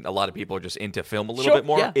podcast and a lot of people are just into film a little bit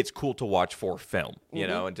more, it's cool to watch for film, you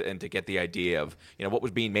know, and to get the idea of, you know, what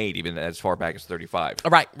was being made even as far back as 35.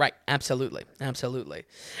 Right. Absolutely.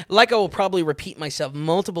 Like I will probably repeat myself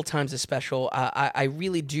multiple times this special, I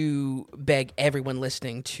really do beg everyone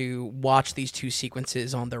listening to watch these two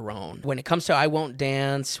sequences on their own. When it comes to I Won't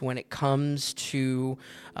Dance, when it comes to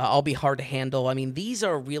I'll Be Hard to Handle, I mean, these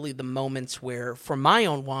are really the moments where, for my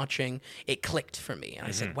own watching, it clicked for me. And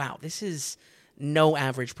I said, wow, this is no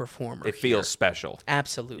average performer. It feels special.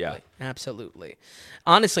 Absolutely.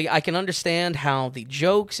 Honestly, I can understand how the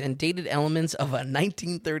jokes and dated elements of a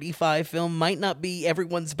 1935 film might not be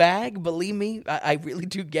everyone's bag. Believe me, I really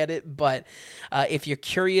do get it. But if you're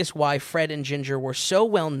curious why Fred and Ginger were so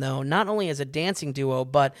well known, not only as a dancing duo,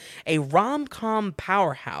 but a rom-com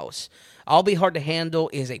powerhouse, I'll Be Hard to Handle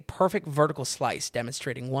is a perfect vertical slice,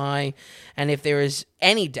 demonstrating why. And if there is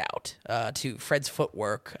any doubt to Fred's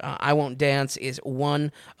footwork, I Won't Dance is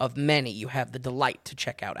one of many you have the delight to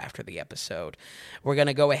check out after the episode. We're going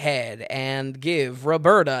to go ahead and give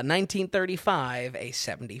Roberta 1935 a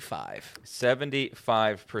 75.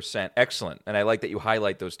 75%. Excellent. And I like that you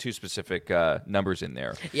highlight those two specific numbers in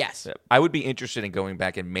there. Yes. I would be interested in going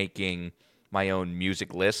back and making my own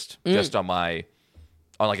music list just on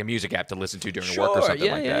like a music app to listen to during work or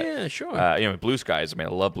something like that. Yeah, sure. You know, Blue Skies. I mean,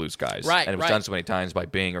 I love Blue Skies. Right, and it was done so many times by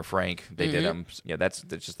Bing or Frank. They did them. Yeah, that's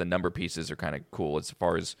just the number pieces are kind of cool as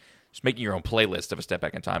far as just making your own playlist of a step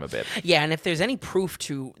back in time a bit. Yeah, and if there's any proof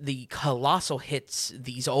to the colossal hits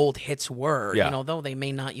these old hits were, you know, though you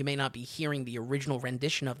may not be hearing the original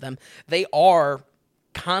rendition of them, they are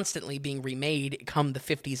constantly being remade come the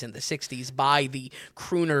 50s and the 60s by the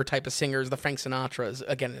crooner type of singers, the Frank Sinatras,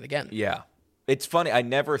 again and again. Yeah. It's funny. I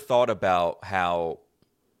never thought about how,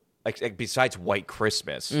 like besides White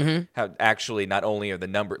Christmas, how actually not only are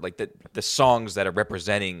the the songs that are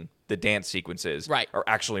representing the dance sequences are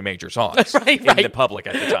actually major songs in the public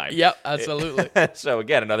at the time. Yep, absolutely. So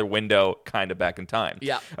again, another window kind of back in time.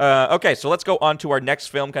 Yeah. Okay, so let's go on to our next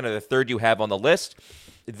film, kind of the third you have on the list.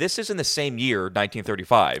 This is in the same year,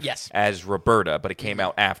 1935, as Roberta, but it came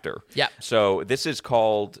out after. Yeah. So this is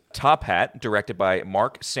called Top Hat, directed by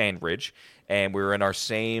Mark Sandridge. And we're in our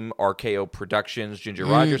same RKO Productions, Ginger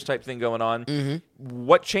Rogers type thing going on.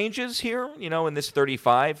 What changes here, you know, in this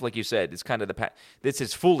 35? Like you said, it's kind of this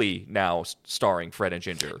is fully now starring Fred and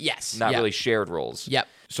Ginger. Yes. Not really shared roles. Yep.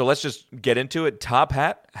 So let's just get into it. Top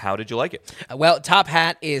Hat, how did you like it? Well, Top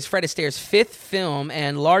Hat is Fred Astaire's fifth film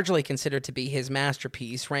and largely considered to be his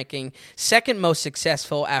masterpiece, ranking second most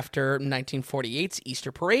successful after 1948's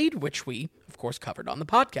Easter Parade, which we, of course, covered on the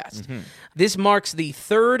podcast. This marks the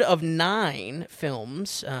third of 9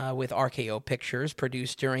 films with RKO Pictures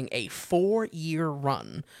produced during a 4-year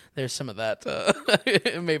run. There's some of that,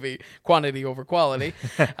 maybe quantity over quality,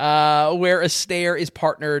 where Astaire is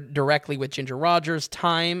partnered directly with Ginger Rogers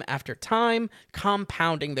time after time,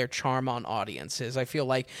 compounding their charm on audiences. I feel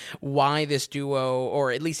like why this duo,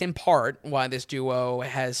 or at least in part, why this duo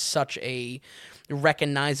has such a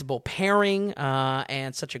recognizable pairing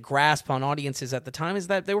and such a grasp on audiences at the time is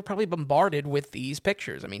that they were probably bombarded with these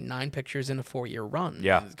pictures. I mean, 9 pictures in a 4-year run.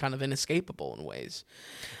 Yeah. It's kind of inescapable in ways.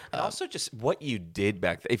 Also, just what you did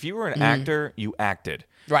back then. If you were an actor, you acted.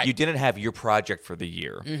 Right. You didn't have your project for the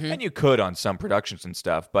year. And you could on some productions and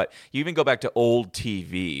stuff, but you even go back to old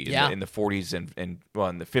TV in the 40s and in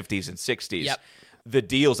the 50s and 60s. Yep. The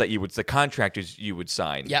deals that the contractors you would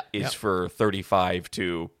sign is for 35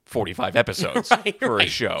 to 45 episodes for a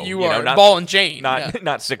show. You are not, ball and chain.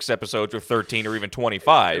 Not 6 episodes or 13 or even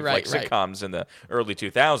 25 like sitcoms in the early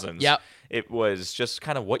 2000s. Yep. It was just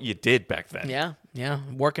kind of what you did back then. Yeah.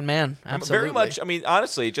 Working man. Absolutely. Very much. I mean,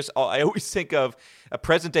 honestly, I always think of a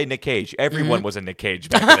present-day Nick Cage. Everyone was a Nick Cage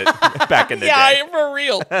back in the day. Yeah, for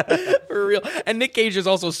real. For real. And Nick Cage is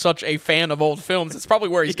also such a fan of old films. It's probably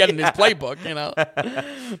where he's getting his playbook, you know.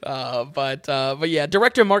 But yeah,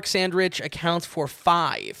 director Mark Sandrich accounts for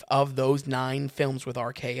 5 of those 9 films with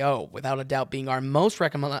RKO, without a doubt being our most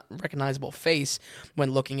recognizable face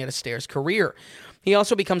when looking at Astaire's career. He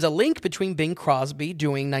also becomes a link between Bing Crosby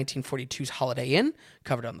doing 1942's Holiday Inn,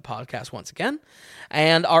 covered on the podcast once again,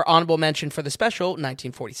 and our honorable mention for the special,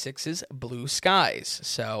 1946's Blue Skies.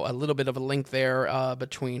 So a little bit of a link there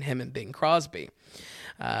between him and Bing Crosby.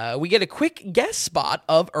 We get a quick guest spot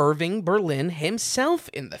of Irving Berlin himself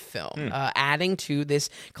in the film, adding to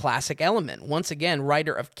this classic element. Once again,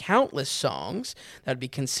 writer of countless songs that would be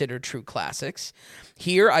considered true classics.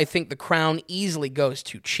 Here, I think the crown easily goes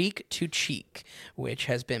to Cheek, which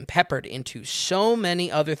has been peppered into so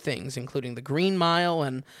many other things, including The Green Mile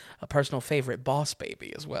and a personal favorite, Boss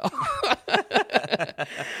Baby, as well.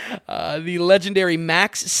 The legendary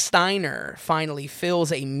Max Steiner finally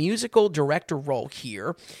fills a musical director role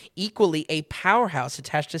here, equally a powerhouse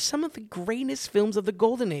attached to some of the greatest films of the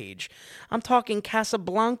Golden Age. I'm talking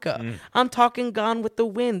Casablanca. I'm talking Gone with the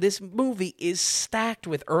Wind. This movie is stacked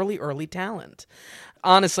with early talent.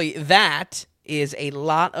 Honestly, that is a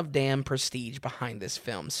lot of damn prestige behind this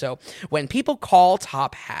film. So when people call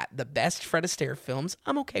Top Hat the best Fred Astaire films,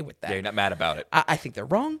 I'm okay with that. Yeah, you're not mad about it. I think they're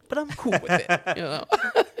wrong, but I'm cool with it. You know?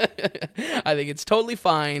 I think it's totally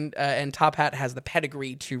fine, and Top Hat has the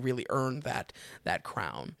pedigree to really earn that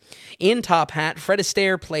crown. In Top Hat, Fred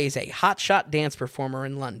Astaire plays a hotshot dance performer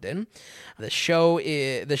in London. The show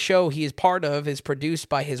he is part of is produced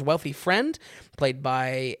by his wealthy friend, played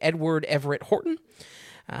by Edward Everett Horton.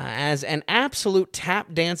 As an absolute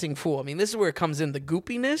tap dancing fool. I mean, this is where it comes in, the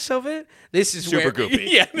goopiness of it. This is super goopy.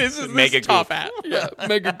 Yeah, this is mega Top goop. Hat. Yeah,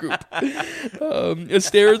 mega goop.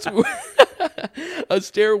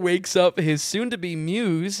 Astaire wakes up his soon-to-be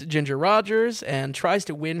muse, Ginger Rogers, and tries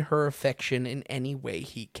to win her affection in any way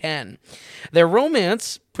he can. Their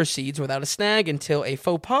romance proceeds without a snag until a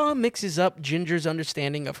faux pas mixes up Ginger's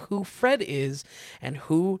understanding of who Fred is and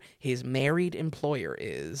who his married employer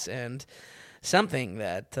is, and something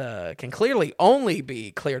that can clearly only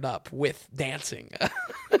be cleared up with dancing.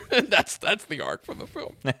 That's the arc for the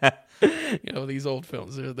film. You know, these old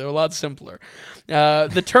films, they're a lot simpler.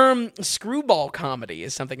 The term screwball comedy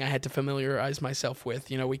is something I had to familiarize myself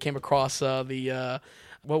with. You know, we came across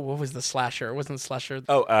what was the slasher? It wasn't the slasher.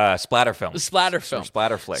 Oh, splatter film. Splatter film.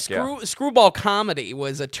 Splatter flick, Screwball comedy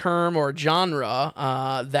was a term or genre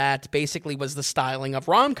that basically was the styling of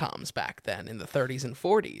rom-coms back then in the 30s and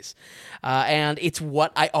 40s. And it's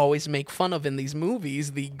what I always make fun of in these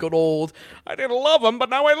movies, the good old, I didn't love him,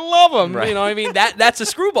 but now I love him. Right. You know what I mean? That's a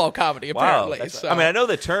screwball comedy, apparently. Wow, so. I mean, I know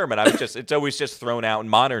the term, and it's always just thrown out in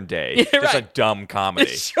modern day. Yeah, just right. a dumb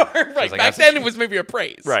comedy. Sure, right. Back then it was maybe a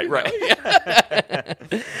praise. Right. Yeah.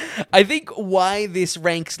 I think why this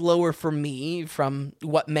ranks lower for me from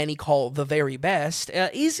what many call the very best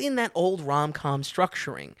is in that old rom-com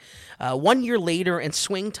structuring. 1 year later, and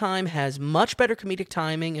Swing Time has much better comedic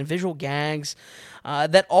timing and visual gags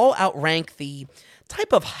that all outrank the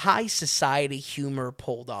type of high society humor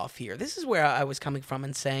pulled off here. This is where I was coming from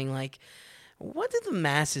and saying, like, what did the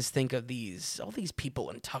masses think of all these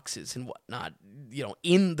people in tuxes and whatnot, you know,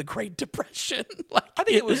 in the Great Depression? I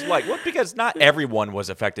think it was because not everyone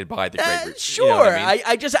was affected by the Great Depression. Sure. You know what I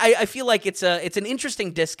mean? I feel like it's an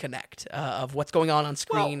interesting disconnect of what's going on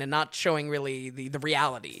screen and not showing really the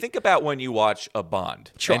reality. Think about when you watch a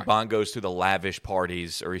Bond. Sure. And Bond goes to the lavish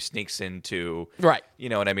parties, or he sneaks into, right. You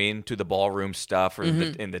know what I mean, to the ballroom stuff, or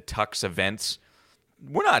in the tux events.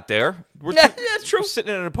 We're not there. That's true. We're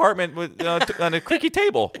sitting in an apartment with on a creaky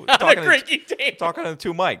table, talking on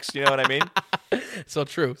 2 mics. You know what I mean? So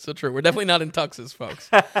true. We're definitely not in tuxes, folks.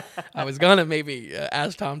 I was gonna maybe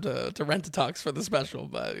ask Tom to rent a tux for the special,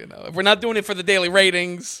 but you know, if we're not doing it for the daily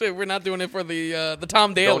ratings, if we're not doing it for the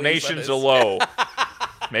Tom Daily. Donations are low.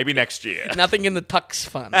 Maybe next year. Nothing in the tux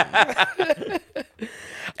fund.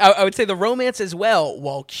 I would say the romance as well,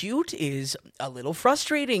 while cute, is a little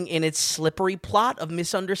frustrating in its slippery plot of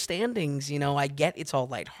misunderstandings. You know, I get it's all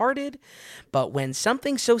lighthearted, but when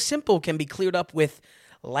something so simple can be cleared up with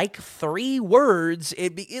like 3 words,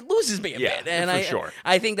 it loses me a bit. And sure.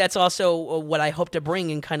 I think that's also what I hope to bring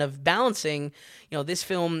in kind of balancing. You know, this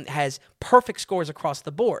film has perfect scores across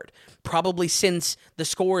the board, probably since the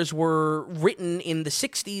scores were written in the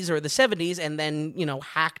 60s or the 70s and then, you know,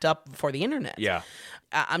 hacked up for the internet. Yeah.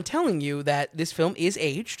 I'm telling you that this film is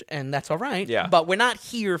aged, and that's all right. Yeah. But we're not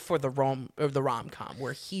here for the rom-com.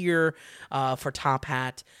 We're here for Top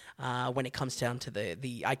Hat. when it comes down to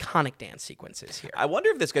the iconic dance sequences here. I wonder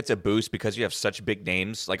if this gets a boost because you have such big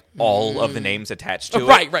names, like all of the names attached to it.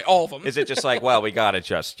 Right, all of them. Is it just like, well, we got to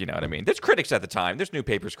just, you know what I mean? There's critics at the time. There's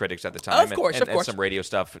newspapers critics at the time. Of course. And some radio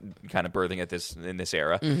stuff kind of birthing in this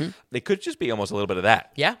era. They could just be almost a little bit of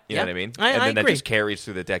that. Yeah. You know what I mean? I then agree. That just carries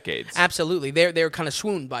through the decades. Absolutely. They're kind of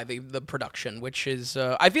swooned by the production, which is,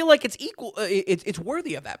 I feel like it's equal, it's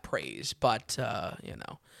worthy of that praise, but, you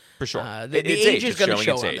know. For sure. The age is going to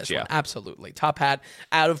show on this one. Absolutely. Top Hat,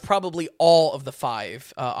 out of probably all of the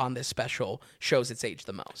 5 on this special, shows its age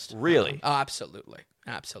the most. Really? Absolutely.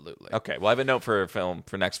 Absolutely. Okay. Well, I have a note for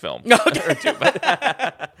next film.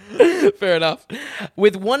 Fair enough.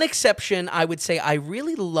 With one exception, I would say I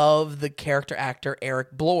really love the character actor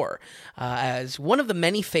Eric Blore as one of the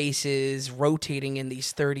many faces rotating in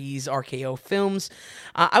these 30s RKO films.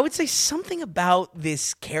 I would say something about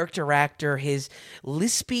this character actor, his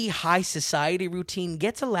lispy high society routine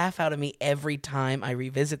gets a laugh out of me every time I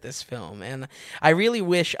revisit this film. And I really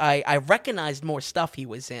wish I recognized more stuff he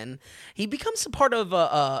was in. He becomes a part of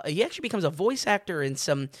he actually becomes a voice actor in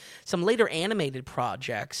some later animated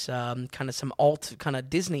projects, kind of some alt kind of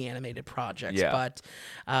Disney animated projects. Yeah. But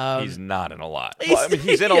he's not in a lot. Well, I mean,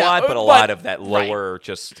 he's in a lot, but a lot of that lower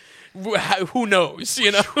just. Who knows,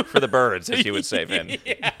 you know? For the birds, as you would say, Vin.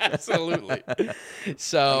 Yeah, absolutely.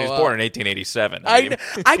 So he was born in 1887.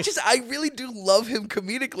 I really do love him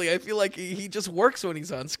comedically. I feel like he just works when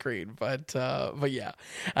he's on screen. But yeah.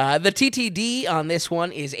 The TTD on this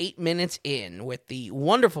one is 8 minutes in with the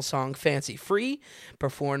wonderful song Fancy Free,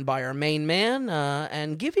 performed by our main man,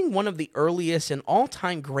 and giving one of the earliest and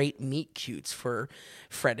all-time great meet cutes for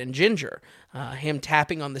Fred and Ginger. Him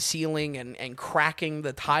tapping on the ceiling and cracking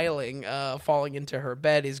the tiling, falling into her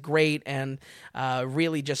bed is great, and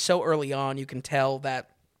really just so early on you can tell that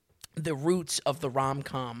the roots of the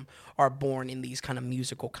rom-com are born in these kind of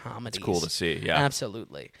musical comedies. It's cool to see, yeah.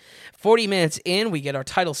 Absolutely. 40 minutes in, we get our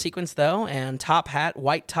title sequence, though, and Top Hat,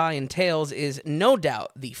 White Tie, and Tails is no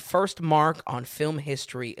doubt the first mark on film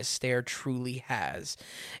history Astaire truly has.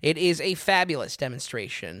 It is a fabulous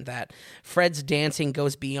demonstration that Fred's dancing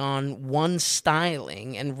goes beyond one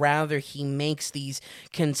styling, and rather he makes these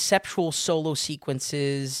conceptual solo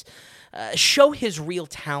sequences show his real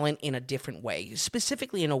talent in a different way,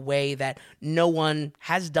 specifically in a way that no one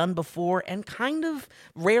has done before and kind of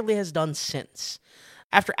rarely has done since.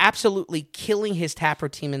 After absolutely killing his tap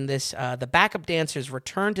routine in this, the backup dancers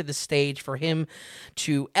return to the stage for him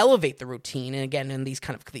to elevate the routine, and again, in these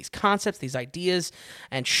concepts, these ideas,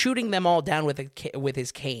 and shooting them all down with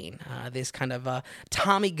his cane. This kind of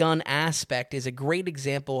Tommy gun aspect is a great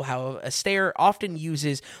example how Astaire often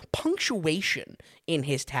uses punctuation in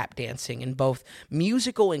his tap dancing in both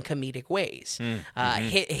musical and comedic ways.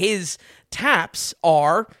 His taps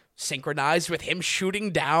are synchronized with him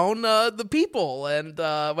shooting down the people, and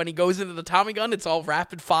when he goes into the Tommy gun, it's all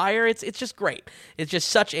rapid fire. It's just great. It's just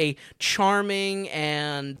such a charming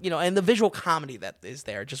and the visual comedy that is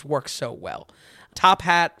there just works so well. Top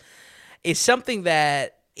Hat is something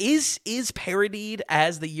that is parodied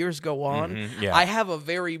as the years go on. Yeah. I have a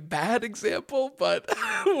very bad example, but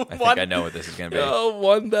I think I know what this is going to be.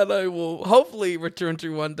 One that I will hopefully return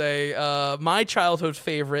to one day. My childhood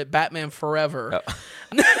favorite, Batman Forever. Oh.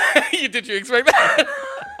 Did you expect that?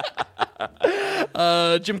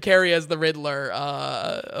 Jim Carrey as the Riddler,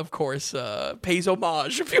 of course, pays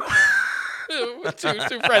homage, if you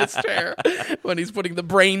to Fred Astaire when he's putting the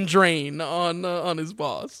brain drain on his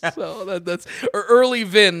boss. So that's early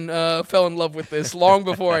Vin fell in love with this long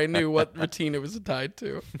before I knew what routine it was tied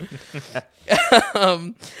to.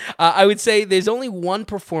 I would say there's only one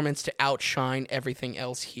performance to outshine everything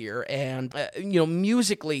else here, and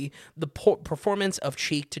musically, the performance of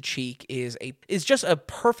Cheek to Cheek is just a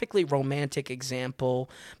perfectly romantic example,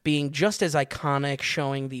 being just as iconic,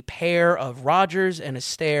 showing the pair of Rogers and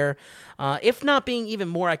Astaire, if not being even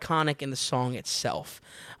more iconic in the song itself.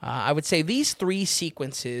 I would say these 3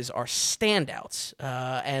 sequences are standouts,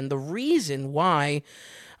 and the reason why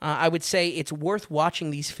I would say it's worth watching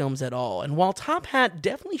these films at all. And while Top Hat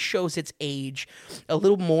definitely shows its age a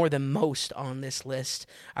little more than most on this list,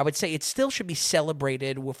 I would say it still should be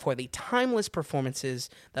celebrated for the timeless performances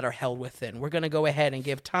that are held within. We're going to go ahead and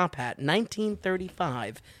give Top Hat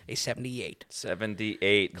 1935 a 78.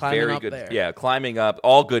 78. Climbing Very up good. there. Yeah, climbing up.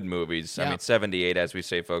 All good movies. Yeah. I mean, 78, as we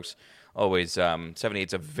say, folks. always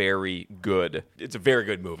 78's a very good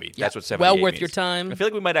movie. Yeah. That's what 78 well worth means. your time. I feel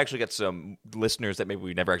like we might actually get some listeners that maybe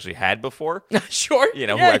we never actually had before. Sure.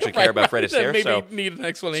 Who actually care about Fred Astaire. Maybe so need an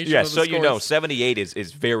explanation. Yeah, of the so scores. 78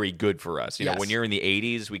 is very good for us. Yes. When you're in the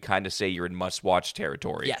 80s, we kind of say you're in must-watch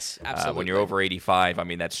territory. Yes, absolutely. When you're over 85, I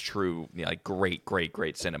mean, that's true. Like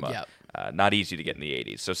great cinema. Yep. Not easy to get in the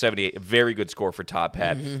 80s. So 78, very good score for Top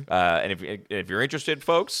Hat. And if you're interested,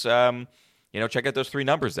 folks, check out those 3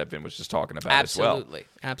 numbers that Vin was just talking about as well.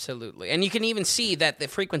 Absolutely. And you can even see that the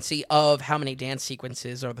frequency of how many dance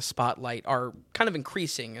sequences or the spotlight are kind of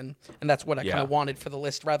increasing, and that's what I kind of wanted for the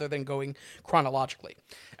list rather than going chronologically.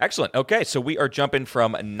 Excellent. Okay, so we are jumping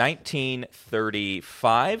from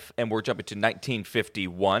 1935, and we're jumping to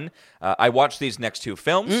 1951. I watched these next 2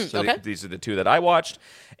 films, so these are the 2 that I watched.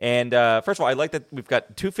 And first of all, I like that we've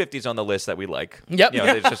got 2 50s on the list that we like. Yep.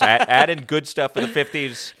 It's just add in good stuff for the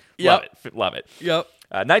 50s. Love it. Yep.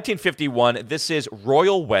 1951, this is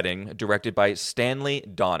Royal Wedding, directed by Stanley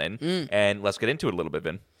Donen. And let's get into it a little bit,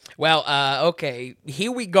 Vin. Well, okay,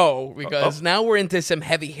 here we go, because now we're into some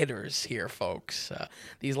heavy hitters here, folks.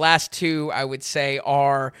 These last 2, I would say,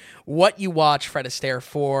 are what you watch Fred Astaire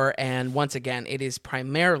for, and once again, it is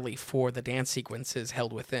primarily for the dance sequences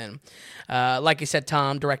held within. Like you said,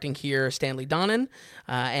 Tom, directing here, Stanley Donen,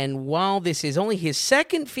 and while this is only his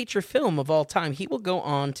 2nd feature film of all time, he will go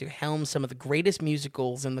on to helm some of the greatest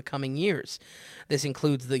musicals in the coming years. This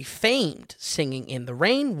includes the famed Singing in the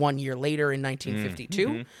Rain 1 year later in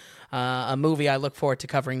 1952, a movie I look forward to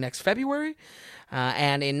covering next February.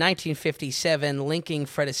 And in 1957, linking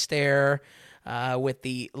Fred Astaire with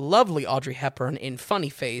the lovely Audrey Hepburn in Funny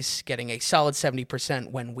Face, getting a solid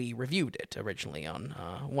 70% when we reviewed it originally on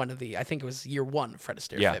one of the, I think it was year 1 Fred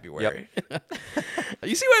Astaire February. Yep.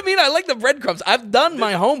 You see what I mean? I like the breadcrumbs. I've done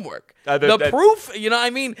my homework. The proof,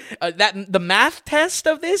 that the math test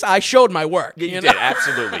of this, I showed my work. You did,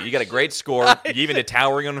 absolutely. You got a great score. You even did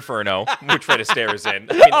Towering Inferno, which Fred Astaire is in.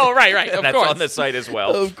 Right. Of that's course. on the site as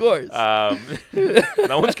well. Of course.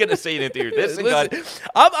 No one's going to say you didn't do this. Listen,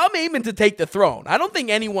 I'm aiming to take the throne. I don't think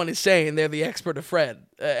anyone is saying they're the expert of Fred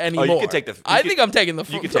anymore. Oh, you can take the. I think I'm taking the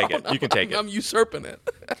throne. You can take it. You can take it. I'm usurping it.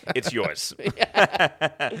 It's yours.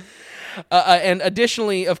 And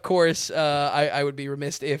additionally, of course, I would be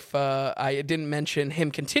remiss if I didn't mention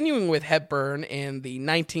him continuing with Hepburn in the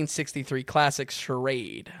 1963 classic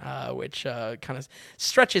Charade, which kind of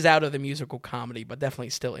stretches out of the musical comedy, but definitely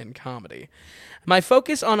still in comedy. My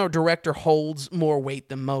focus on our director holds more weight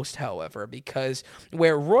than most, however, because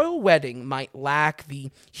where Royal Wedding might lack the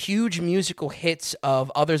huge musical hits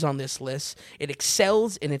of others on this list, it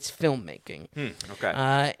excels in its filmmaking.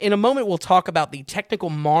 Okay. In a moment, we'll talk about the technical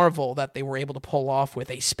marvel that they were able to pull off with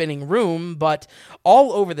a spinning room, but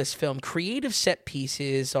all over this film, creative set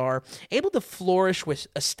pieces are able to flourish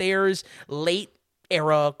with Astaire's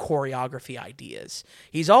late-era choreography ideas.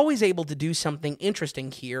 He's always able to do something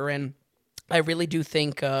interesting here, and I really do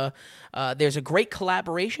think there's a great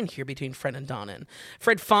collaboration here between Fred and Donen.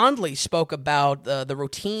 Fred fondly spoke about the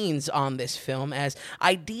routines on this film as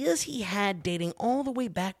ideas he had dating all the way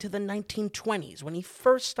back to the 1920s when he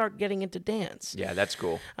first started getting into dance. Yeah, that's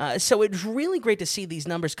cool. So it's really great to see these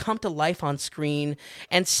numbers come to life on screen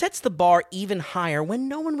and sets the bar even higher when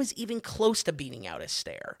no one was even close to beating out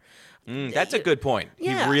Astaire. That's a good point.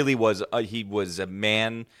 Yeah. He really was. He was a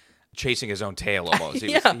man chasing his own tail almost.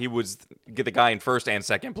 He was the guy in first and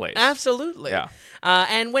second place. Absolutely. Yeah.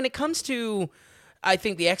 And when it comes to, I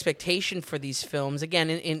think, the expectation for these films, again,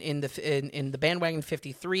 in the Bandwagon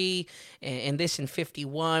 53 and this in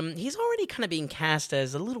 51, he's already kind of being cast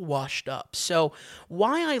as a little washed up. So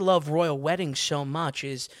why I love Royal Wedding so much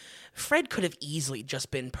is Fred could have easily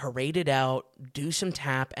just been paraded out, do some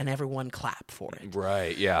tap, and everyone clap for it.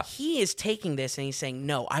 Right, yeah. He is taking this and he's saying,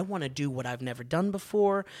 no, I want to do what I've never done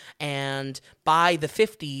before. And by the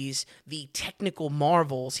 50s, the technical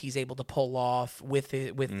marvels he's able to pull off with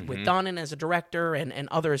Donen as a director and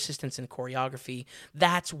other assistants in choreography,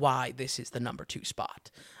 that's why this is the number 2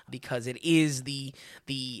 spot. Because it is the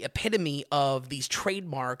epitome of these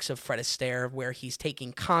trademarks of Fred Astaire, where he's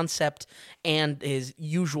taking concept and his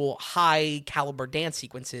usual high-caliber dance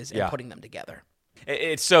sequences and putting them together.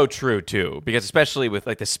 It's so true, too, because especially with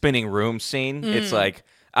like the spinning room scene, it's like,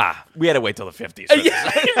 we had to wait till the 50s for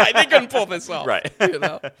this. Right, they couldn't pull this off. Right.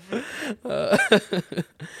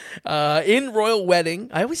 In Royal Wedding,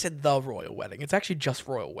 I always said the Royal Wedding. It's actually just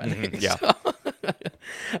Royal Wedding. Yeah. So,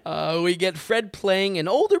 We get Fred playing an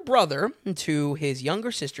older brother to his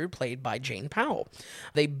younger sister, played by Jane Powell.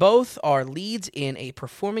 They both are leads in a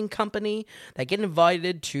performing company that get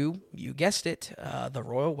invited to, you guessed it, the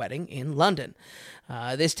royal wedding in London.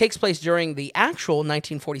 This takes place during the actual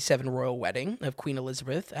 1947 royal wedding of Queen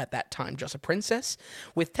Elizabeth, at that time just a princess,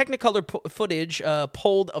 with Technicolor footage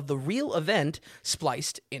pulled of the real event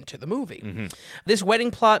spliced into the movie. Mm-hmm. This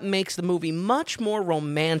wedding plot makes the movie much more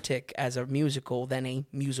romantic as a musical than a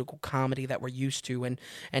musical comedy that we're used to,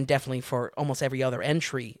 and definitely for almost every other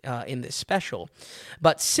entry in this special.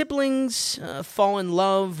 But siblings fall in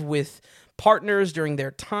love with partners during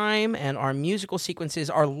their time, and our musical sequences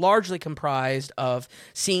are largely comprised of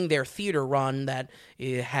seeing their theater run that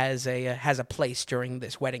has a place during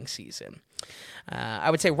this wedding season. I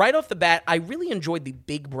would say right off the bat, I really enjoyed the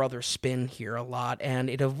Big Brother spin here a lot, and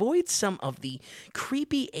it avoids some of the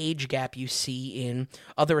creepy age gap you see in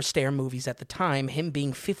other Astaire movies at the time, him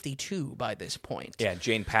being 52 by this point. Yeah,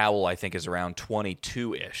 Jane Powell, I think, is around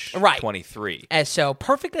 22-ish. Right. 23. And so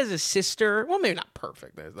perfect as a sister, well, maybe not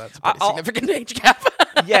perfect. That's a pretty significant age gap.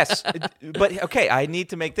 Yes, but okay, I need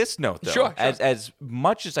to make this note, though. Sure. As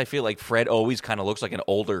much as I feel like Fred always kind of looks like an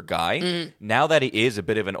older guy, now that he is a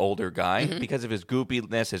bit of an older guy, because of his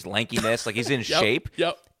goopiness, his lankiness, like he's in shape.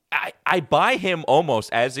 Yep. I buy him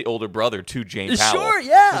almost as the older brother to Jane Powell. Sure,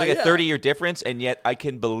 yeah. There's like a 30-year difference, and yet I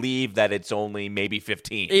can believe that it's only maybe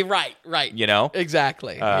 15. Right. You know?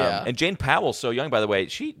 Exactly, yeah. And Jane Powell, so young, by the way,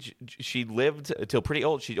 she lived till pretty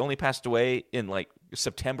old. She only passed away in, like,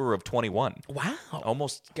 September of 21. Wow.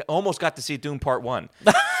 Almost got to see Doom Part 1.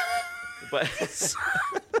 But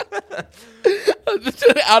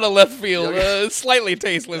out of left field, slightly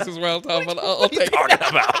tasteless as well, Tom. But I'll take it. What are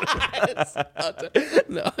you talking about?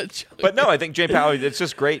 No, but no, I think Jane Powell. It's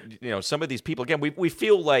just great. You know, some of these people again. We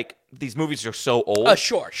feel like these movies are so old.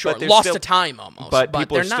 Sure. Lost to time almost. But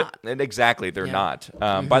people they're are not. Exactly, they're not.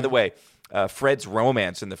 By the way. Fred's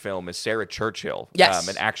romance in the film is Sarah Churchill, yes.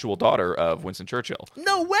 An actual daughter of Winston Churchill.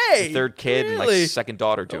 No way! The third kid and like second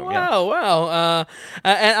daughter to him. Wow.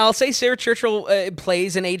 And I'll say Sarah Churchill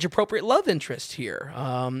plays an age-appropriate love interest here.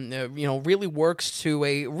 Really works to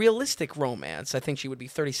a realistic romance. I think she would be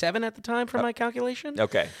 37 at the time, from my calculation.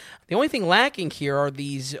 Okay. The only thing lacking here are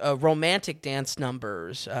these romantic dance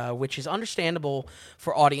numbers, which is understandable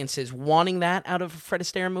for audiences wanting that out of a Fred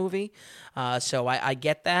Astaire movie. So I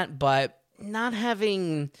get that, but not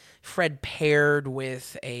having Fred paired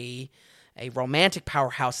with a romantic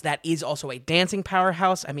powerhouse that is also a dancing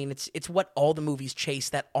powerhouse. I mean, it's what all the movies chase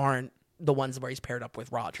that aren't the ones where he's paired up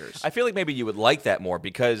with Rogers. I feel like maybe you would like that more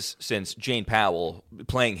because since Jane Powell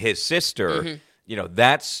playing his sister,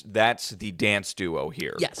 that's the dance duo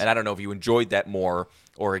here. Yes. And I don't know if you enjoyed that more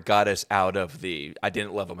or it got us out of the I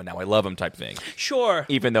didn't love him and now I love him type thing. Sure.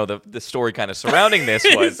 Even though the story kind of surrounding this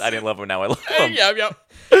was I didn't love him, now I love him. Yep.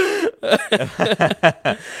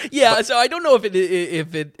 Yeah, so I don't know if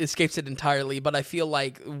it escapes it entirely, but I feel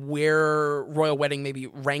like where Royal Wedding maybe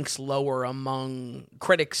ranks lower among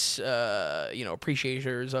critics,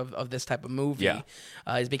 appreciators of this type of movie,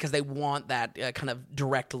 is because they want that kind of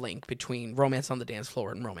direct link between romance on the dance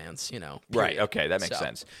floor and romance, period. Right, okay, that makes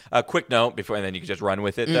sense. A quick note before, and then you can just run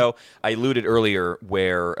with it, though. I alluded earlier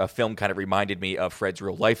where a film kind of reminded me of Fred's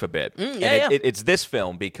real life a bit. It's this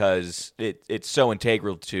film because it's so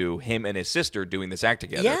integral to him and his sister doing this act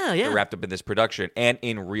together. Yeah. They're wrapped up in this production and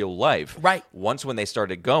in real life. Right. Once when they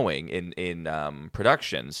started going in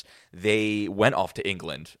productions, they went off to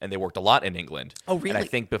England and they worked a lot in England. Oh, really? And I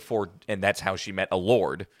think and that's how she met a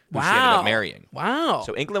lord who she ended up marrying. Wow.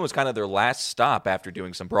 So England was kind of their last stop after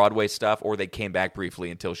doing some Broadway stuff, or they came back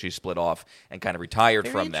briefly until she split off and kind of retired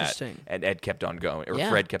from that. And Ed kept on going, or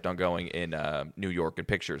Fred kept on going in New York and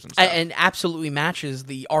pictures and stuff. And absolutely matches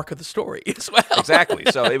the arc of the story as well. Exactly.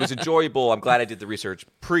 So it was enjoyable. I'm glad I did the research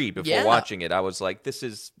before watching it. I was like, this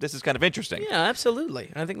is kind of interesting. Yeah,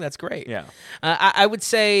 absolutely. I think that's great. Yeah. I would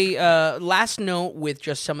say last note with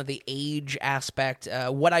just some of the age aspect,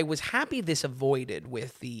 what I was happy this avoided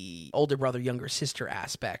with the older brother, younger sister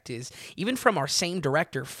aspect is even from our same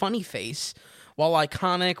director, Funny Face, while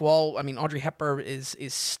iconic, Audrey Hepburn is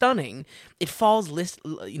stunning, it falls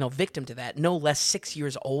victim to that. No less 6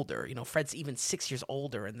 years older. Fred's even 6 years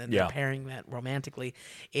older, and then they're pairing that romantically.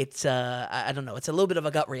 It's I don't know. It's a little bit of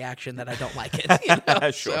a gut reaction that I don't like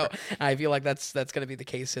it. Sure. So I feel like that's going to be the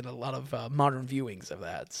case in a lot of modern viewings of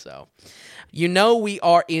that. So we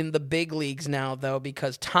are in the big leagues now, though,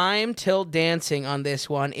 because time till dancing on this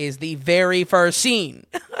one is the very first scene.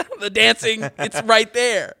 The dancing, it's right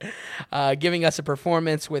there. Giving us a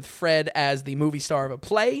performance with Fred as the movie star of a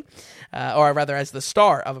play, or rather as the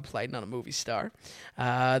star of a play, not a movie star.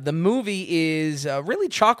 The movie is really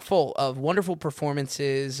chock full of wonderful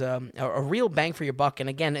performances, a real bang for your buck. And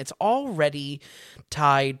again, it's already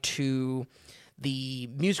tied to the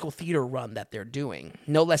musical theater run that they're doing.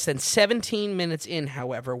 No less than 17 minutes in,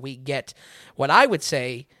 however, we get what I would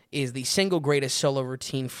say is the single greatest solo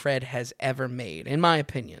routine Fred has ever made, in my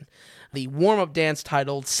opinion. The warm-up dance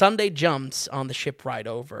titled Sunday Jumps on the Ship Ride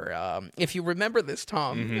Over. If you remember this,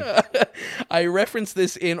 Tom, I referenced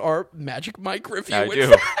this in our Magic Mike review. I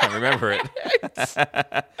do. I remember it.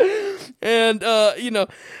 And,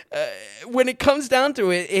 when it comes down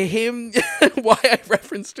to it, why I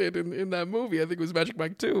referenced it in that movie, I think it was Magic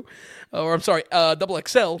Mike 2, or I'm sorry, Double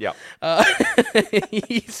XL. Yeah.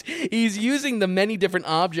 He's using the many different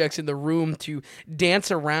objects in the room to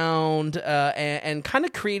dance around and kind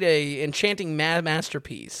of create a enchanting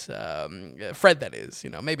masterpiece. Fred, that is,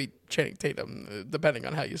 maybe Channing Tatum, depending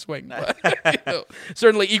on how you swing, but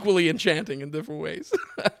certainly equally enchanting in different ways.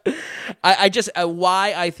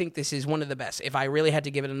 Why I think this is one of the best. If I really had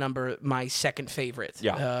to give it a number, my second favorite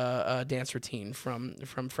dance routine from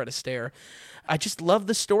Fred Astaire. I just love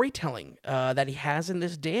the storytelling that he has in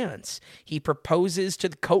this dance. He proposes to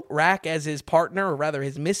the coat rack as his partner, or rather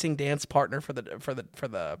his missing dance partner for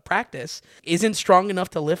the practice, isn't strong enough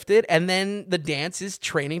to lift it, and then the dance is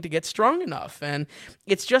training to get strong enough, and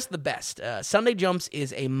it's just the best. Sunday Jumps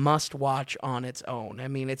is a must-watch on its own. I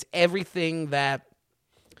mean, it's everything that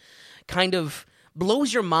kind of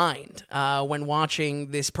blows your mind when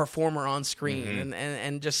watching this performer on screen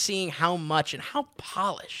and just seeing how much and how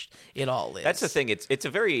polished it all is. That's the thing. It's a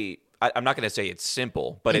very... I'm not going to say it's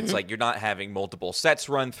simple, but it's like you're not having multiple sets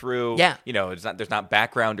run through. Yeah. There's not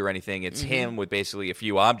background or anything. It's him with basically a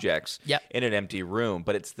few objects in an empty room,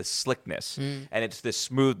 but it's the slickness and it's the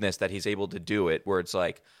smoothness that he's able to do it, where it's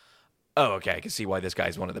like, oh, okay, I can see why this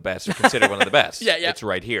guy's one of the best, or considered one of the best. Yeah. It's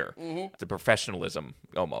right here. The professionalism,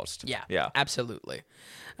 almost. Yeah, absolutely.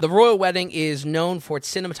 The Royal Wedding is known for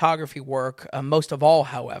its cinematography work, most of all,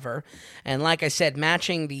 however. And like I said,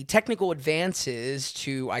 matching the technical advances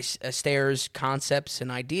to Astaire's concepts and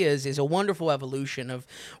ideas is a wonderful evolution of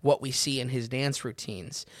what we see in his dance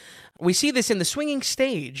routines. We see this in the swinging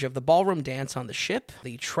stage of the ballroom dance on the ship.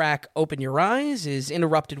 The track Open Your Eyes is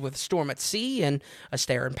interrupted with a storm at sea, and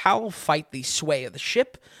Astaire and Powell fight the sway of the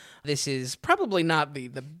ship. This is probably not the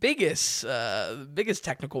biggest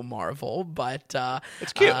technical marvel, but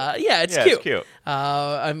it's cute. It's cute. It's cute.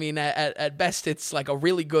 I mean, at best, it's like a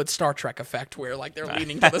really good Star Trek effect where like they're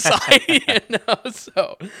leaning to the side.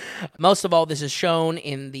 So most of all, this is shown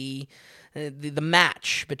in the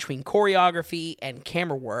match between choreography and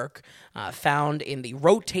camera work found in the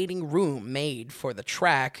rotating room made for the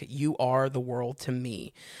track You Are the World to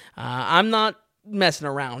Me. I'm not messing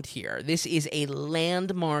around here. This is a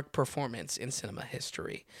landmark performance in cinema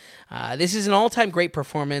history. This is an all-time great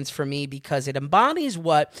performance for me because it embodies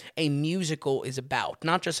what a musical is about.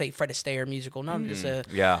 Not just a Fred Astaire musical, not just a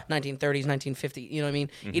 1930s, 1950s, you know what I mean?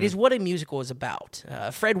 It is what a musical is about.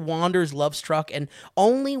 Fred wanders love-struck, and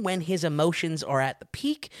only when his emotions are at the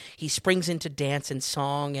peak, he springs into dance and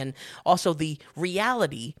song, and also the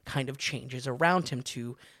reality kind of changes around him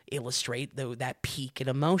to illustrate that peak in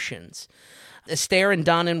emotions. Astaire and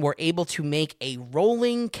Donen were able to make a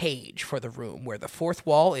rolling cage for the room where the fourth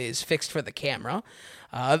wall is fixed for the camera.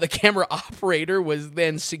 The camera operator was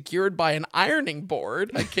then secured by an ironing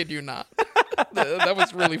board. I kid you not. That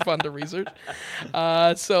was really fun to research.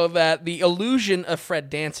 So that the illusion of Fred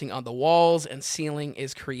dancing on the walls and ceiling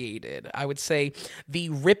is created. I would say the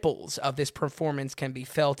ripples of this performance can be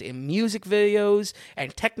felt in music videos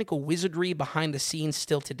and technical wizardry behind the scenes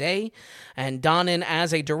still today. And Donen,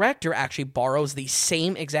 as a director, actually borrows the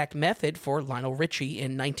same exact method for Lionel Richie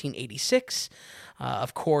in 1986.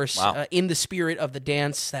 Of course, in the spirit of the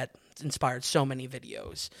dance that inspired so many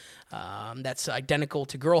videos. That's identical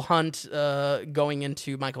to Girl Hunt going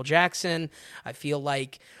into Michael Jackson. I feel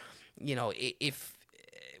like, if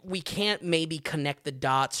we can't maybe connect the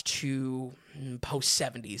dots to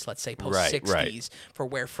post-70s, let's say post-60s, for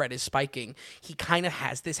where Fred is spiking, he kind of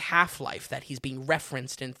has this half-life that he's being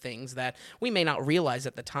referenced in things that we may not realize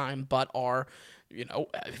at the time, but are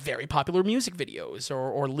very popular music videos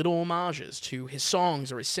or little homages to his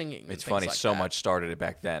songs or his singing. It's funny, like so that. much started it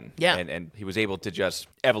back then. Yeah. And he was able to just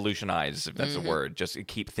evolutionize, if that's a word, just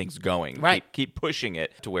keep things going. Right. Keep pushing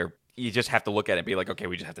it to where you just have to look at it and be like, okay,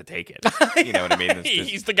 we just have to take it. You know what I mean?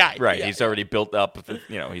 He's the guy. Right. Yeah, he's already built up,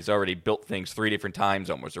 he's already built things 3 different times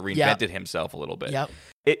almost, or reinvented himself a little bit. Yep.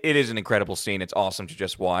 It is an incredible scene. It's awesome to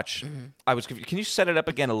just watch. Mm-hmm. Can you set it up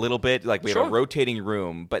again a little bit? Like, we have a rotating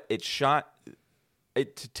room, but it's shot,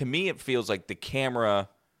 to me, it feels like the camera...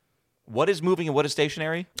 What is moving and what is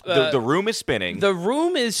stationary? The room is spinning. The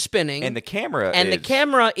room is spinning. And the camera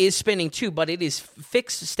is spinning too, but it is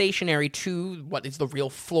fixed stationary to what is the real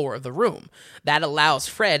floor of the room. That allows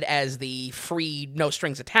Fred, as the free, no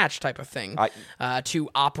strings attached type of thing, to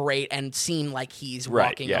operate and seem like he's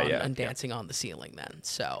walking and dancing on the ceiling then.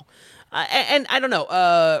 So... and I don't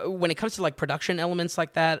know, when it comes to like production elements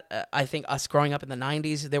like that, I think us growing up in the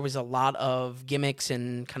 90s, there was a lot of gimmicks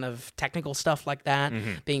and kind of technical stuff like that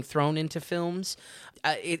being thrown into films.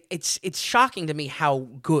 It's shocking to me how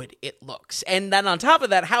good it looks. And then on top of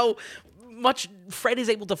that, how much Fred is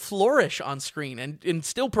able to flourish on screen and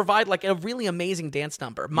still provide like a really amazing dance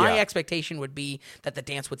number. My expectation would be that the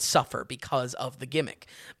dance would suffer because of the gimmick,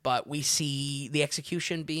 but we see the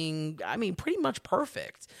execution being, pretty much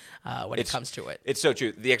perfect when it comes to it. It's so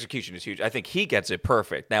true. The execution is huge. I think he gets it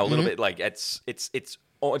perfect. Now a little bit like it's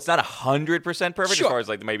not 100% perfect as far as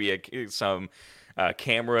like maybe some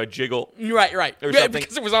camera jiggle. Right. Or Yeah, something.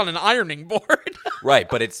 because it was on an ironing board. Right,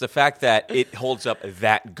 but it's the fact that it holds up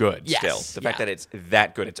that good still. The fact that it's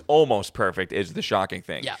that good, it's almost perfect, is the shocking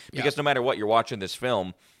thing. Yeah. Because no matter what, you're watching this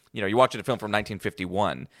film, you're watching a film from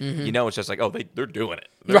 1951, it's just like, oh, they're doing it.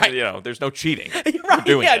 Right. There's no cheating. Right,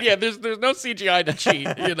 doing it. Yeah, there's no CGI to cheat,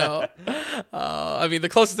 the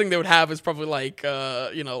closest thing they would have is probably like,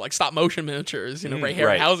 like stop motion miniatures, Ray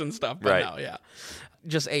Harryhausen stuff. But no, yeah.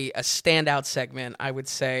 Just a standout segment, I would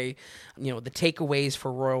say. The takeaways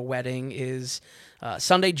for Royal Wedding is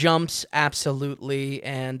Sunday jumps, absolutely,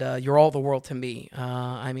 and You're All the World to Me.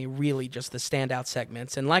 Really just the standout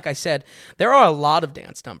segments. And like I said, there are a lot of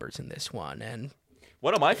dance numbers in this one, and...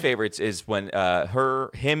 One of my favorites is when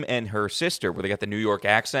him and her sister, where they got the New York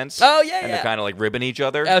accents. Oh, yeah, and they're kind of like ribbing each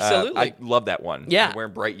other. Absolutely. I love that one. Yeah. They're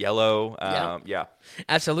wearing bright yellow. Yeah.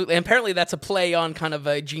 Absolutely. And apparently that's a play on kind of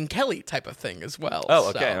a Gene Kelly type of thing as well. Oh,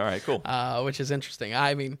 okay. All right, cool. Which is interesting.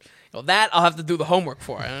 That I'll have to do the homework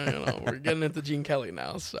for. We're getting into Gene Kelly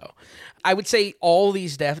now. So I would say all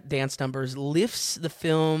these dance numbers lifts the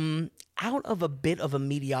film out of a bit of a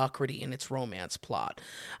mediocrity in its romance plot.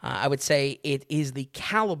 I would say it is the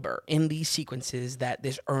caliber in these sequences that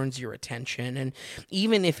this earns your attention. And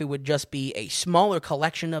even if it would just be a smaller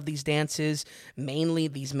collection of these dances, mainly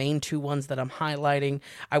these main 2 ones that I'm highlighting,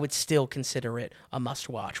 I would still consider it a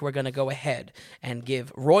must-watch. We're going to go ahead and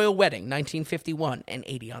give Royal Wedding 1951 an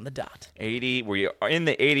 80 on the dot. 80, we are in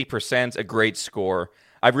the 80%, a great score.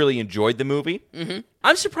 I've really enjoyed the movie. Mm-hmm.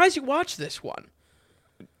 I'm surprised you watched this one.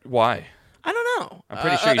 Why? I don't know. I'm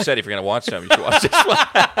pretty sure you said if you're going to watch them, you should watch this one.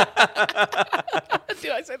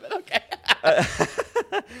 Did I say that? Okay.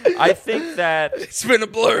 I think that it's been a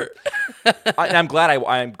blur. I'm glad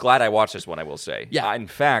I watched this one, I will say. Yeah. In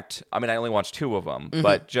fact, I only watched 2 of them,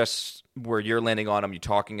 but just where you're landing on them, you're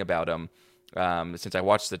talking about them. Since I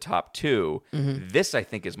watched the top 2, this I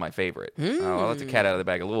think is my favorite. I'll let the cat out of the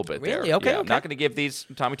bag a little bit there. Really? Okay, I'm not going to give these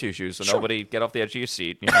Tommy Two Shoes, so nobody get off the edge of your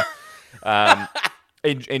seat.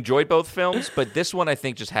 Enjoyed both films, but this one I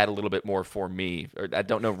think just had a little bit more for me. I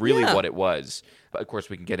don't know really what it was. But of course,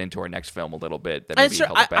 we can get into our next film a little bit. That maybe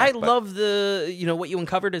held it back, I love the what you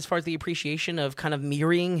uncovered as far as the appreciation of kind of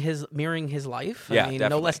mirroring his life. Definitely.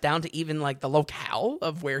 No less down to even like the locale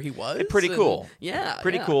of where he was. Pretty cool.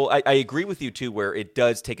 Pretty cool. I agree with you too, where it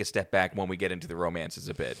does take a step back when we get into the romances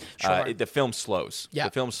a bit. Sure. The film slows. Yeah.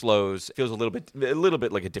 The film slows. It feels a little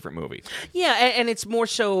bit like a different movie. Yeah, and it's more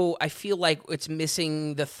so. I feel like it's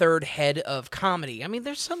missing the third head of comedy.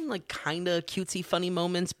 There's some like kind of cutesy, funny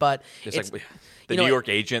moments, but it's like the New York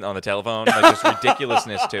agent on the telephone, like just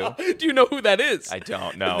ridiculousness too. Do you know who that is? I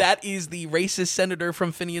don't know. That is the racist senator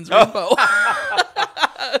from Finian's Rainbow.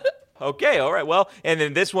 Okay, all right. Well, and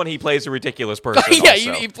in this one, he plays a ridiculous person. Yeah,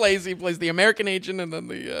 also. he plays the American agent and then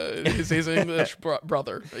his English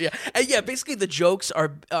brother. Yeah, and yeah. Basically, the jokes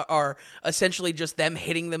are essentially just them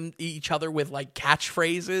hitting each other with like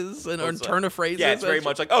catchphrases and turn of phrases. Yeah, it's very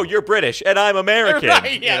much like, oh, you're British and I'm American.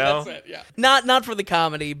 Right, yeah, that's it. Yeah, not for the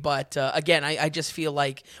comedy, but again, I just feel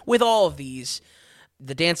like with all of these.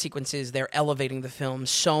 The dance sequences, they're elevating the film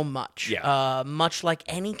so much. Yeah. Much like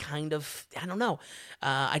any kind of, I don't know.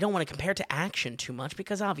 I don't want to compare it to action too much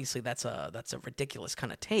because obviously that's a ridiculous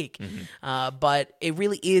kind of take. But it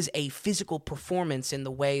really is a physical performance in the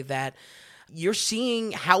way that you're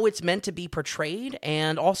seeing how it's meant to be portrayed,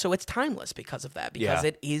 and also it's timeless because of that, because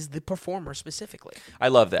it is the performer specifically. I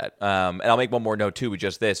love that. And I'll make one more note, too, with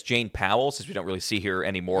just this. Jane Powell, since we don't really see her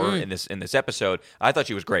anymore in this episode, I thought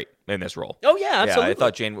she was great in this role. Oh, yeah,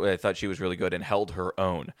 absolutely. I thought she was really good and held her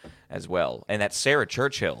own as well. And that Sarah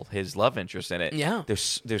Churchill, his love interest in it,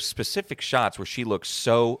 there's specific shots where she looks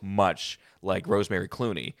so much like Rosemary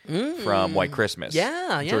Clooney from White Christmas.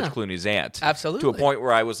 Yeah. George Clooney's aunt. Absolutely. To a point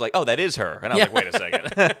where I was like, oh, that is her. And I was like, wait a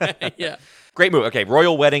second. Yeah. Great movie. Okay,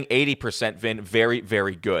 Royal Wedding, 80%, Vin. Very,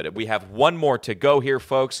 very good. We have one more to go here,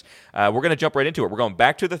 folks. We're going to jump right into it. We're going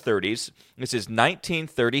back to the 30s. This is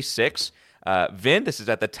 1936. Vin, this is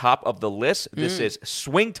at the top of the list. This is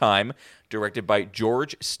Swing Time, directed by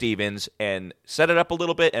George Stevens. And set it up a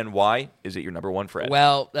little bit, and why is it your number one, Fred?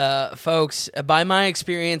 Well, folks, by my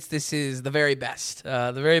experience, this is the very best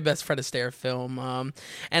Fred Astaire film.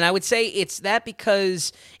 And I would say it's that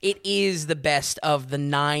because it is the best of the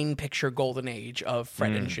 9-picture golden age of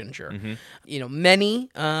Fred and Ginger. Mm-hmm. Many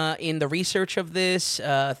in the research of this,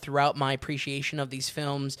 throughout my appreciation of these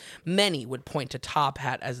films, many would point to Top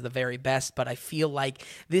Hat as the very best, but I feel like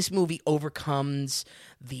this movie overcomes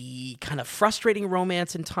the kind of frustrating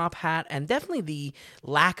romance in Top Hat, and definitely the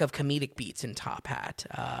lack of comedic beats in Top Hat.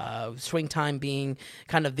 Swing Time being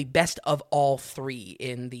kind of the best of all three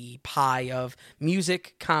in the pie of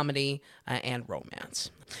music, comedy, and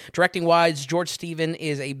romance. Directing-wise, George Stevens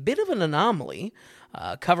is a bit of an anomaly,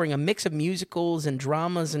 covering a mix of musicals and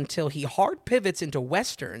dramas until he hard pivots into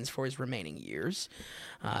westerns for his remaining years.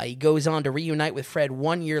 He goes on to reunite with Fred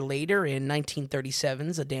 1 year later in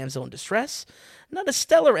 1937's A Damsel in Distress. Not a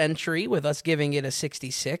stellar entry, with us giving it a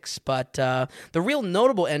 66, but the real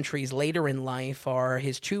notable entries later in life are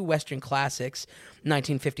his two Western classics.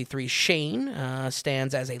 1953's Shane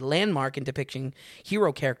stands as a landmark in depicting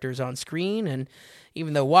hero characters on screen, and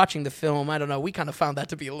even though watching the film, I don't know, we kind of found that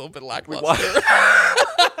to be a little bit lackluster.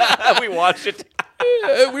 We watched it.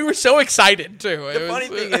 We were so excited, too. The funny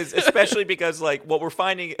thing is, especially because, what we're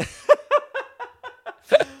finding...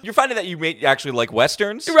 You're finding that you may actually like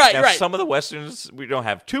Westerns. Right, now, right. Some of the Westerns we don't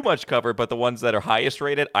have too much covered, but the ones that are highest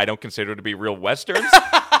rated, I don't consider to be real Westerns.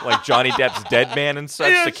 Like Johnny Depp's Dead Man and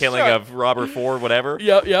such, the killing of Robert Ford, whatever.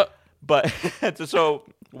 Yep. But, so...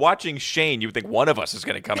 Watching Shane, you would think one of us is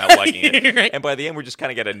going to come out liking it, right. And by the end, we just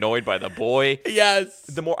kind of get annoyed by the boy. Yes.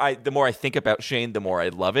 The more I think about Shane, the more I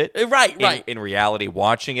love it. Right. In reality,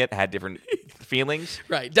 watching it had different feelings.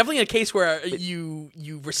 Right. Definitely a case where you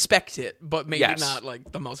respect it, but maybe not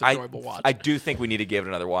the most enjoyable watch. I do think we need to give it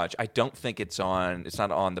another watch. I don't think it's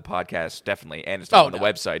not on the podcast, definitely, and it's not on the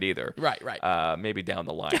website either. Right. Maybe down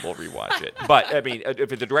the line we'll rewatch it. But I mean, if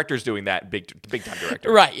the director's doing that, big time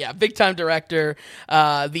director. Right. Yeah. Big time director.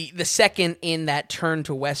 The second in that turn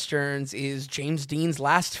to westerns is James Dean's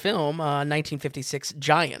last film, 1956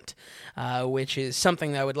 Giant, which is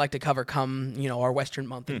something that I would like to cover come our Western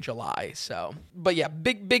month in July. So, but yeah,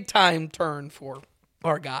 big time turn for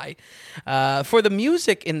our guy. For the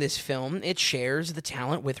music in this film, it shares the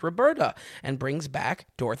talent with Roberta and brings back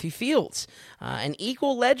Dorothy Fields, an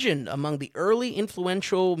equal legend among the early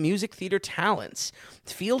influential music theater talents.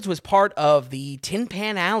 Fields was part of the Tin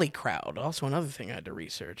Pan Alley crowd. Also, another thing I had to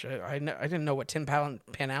research. I didn't know what Tin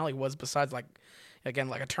Pan Alley was besides again,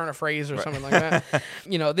 like a turn of phrase or something like that.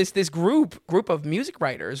 This group of music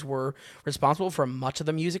writers were responsible for much of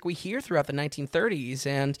the music we hear throughout the 1930s,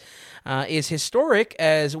 and is historic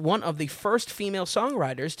as one of the first female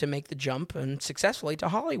songwriters to make the jump and successfully to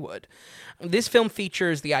Hollywood. This film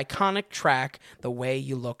features the iconic track "The Way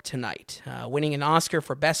You Look Tonight," winning an Oscar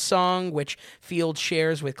for Best Song, which Fields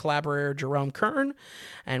shares with collaborator Jerome Kern.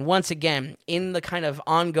 And once again, in the kind of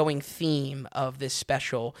ongoing theme of this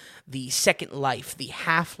special, the second life, the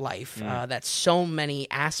half-life that so many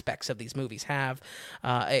aspects of these movies have,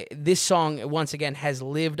 this song, once again, has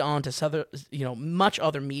lived on to much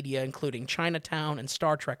other media, including Chinatown and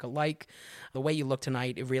Star Trek alike. The Way You Look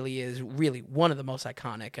Tonight, it really is one of the most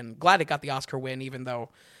iconic, and glad it got the Oscar win, even though,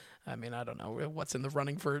 I mean, I don't know what's in the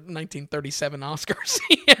running for 1937 Oscars.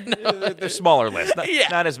 The smaller list.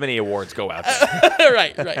 Not as many awards go out there.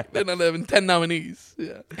 Right. Then 10 nominees.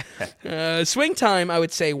 Yeah. Swing Time, I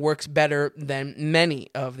would say, works better than many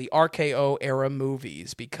of the RKO era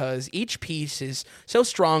movies because each piece is so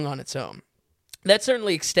strong on its own. That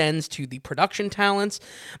certainly extends to the production talents,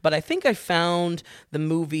 but I think I found the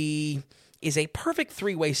movie is a perfect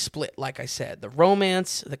three-way split, like I said. The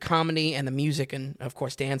romance, the comedy, and the music, and, of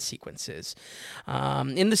course, dance sequences.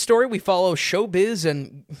 In the story, we follow showbiz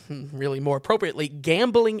and, really more appropriately,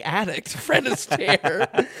 gambling addict Fred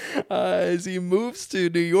Astaire as he moves to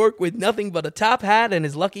New York with nothing but a top hat and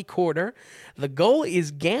his lucky quarter. The goal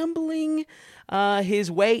is gambling his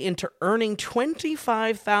way into earning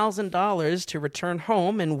 $25,000 to return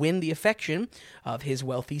home and win the affection of his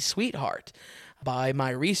wealthy sweetheart. By my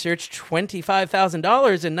research, $25,000 in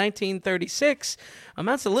 1936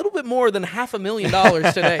 amounts to a little bit more than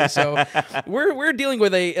 $500,000 today. So we're dealing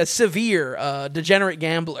with a severe degenerate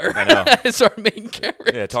gambler as our main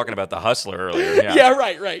character. Yeah, talking about the hustler earlier. Yeah,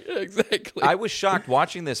 right, exactly. I was shocked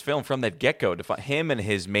watching this film from the get-go to find him and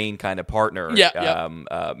his main kind of partner,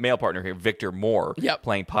 male partner here, Victor Moore,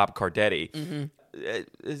 playing Pop Cardetti.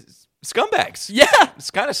 Scumbags. Yeah. It's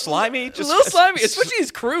kind of slimy. Just a little slimy, especially his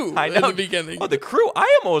crew in the beginning. Oh, the crew.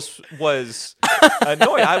 I almost was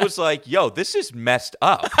annoyed. I was like, yo, this is messed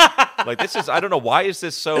up. Like, this is, I don't know, why is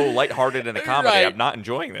this so lighthearted in a comedy? Right. I'm not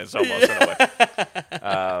enjoying this almost in a way.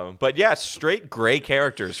 But yeah, straight gray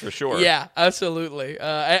characters for sure. Yeah, absolutely.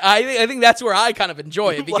 I think that's where I kind of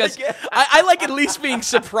enjoy it because I like at least being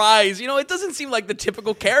surprised. It doesn't seem like the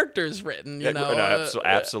typical characters written,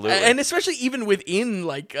 absolutely. And especially even within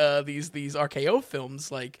like these RKO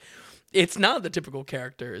films, like it's not the typical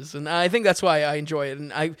characters, and I think that's why I enjoy it.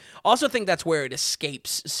 And I also think that's where it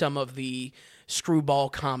escapes some of the screwball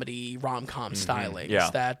comedy rom-com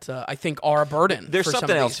stylings that I think are a burden. There's for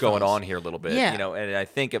something else going films. on here a little bit, and I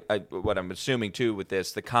think what I'm assuming too with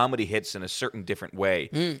this, the comedy hits in a certain different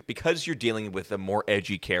way because you're dealing with a more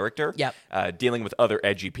edgy character, dealing with other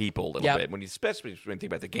edgy people a little bit. Especially when you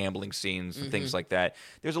think about the gambling scenes and things like that,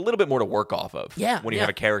 there's a little bit more to work off of when you have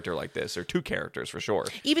a character like this, or two characters for sure.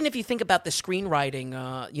 Even if you think about the screenwriting,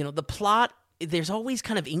 the plot, there's always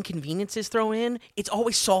kind of inconveniences thrown in. It's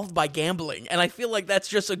always solved by gambling. And I feel like that's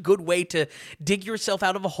just a good way to dig yourself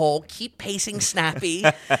out of a hole, keep pacing snappy.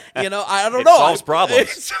 I don't know. It solves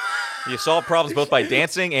problems. You solve problems both by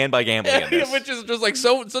dancing and by gambling in this. Which is just like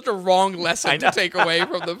such a wrong lesson to take away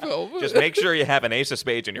from the film. Just make sure you have an ace of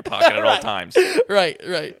spades in your pocket at all times. Right.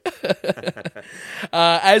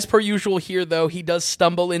 As per usual here, though, he does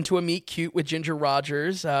stumble into a meet cute with Ginger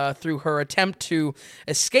Rogers through her attempt to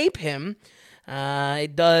escape him.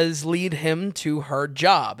 It does lead him to her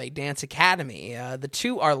job, a dance academy. The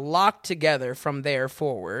two are locked together from there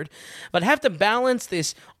forward, but have to balance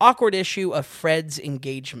this awkward issue of Fred's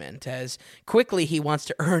engagement, as quickly he wants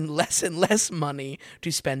to earn less and less money to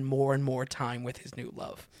spend more and more time with his new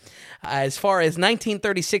love. As far as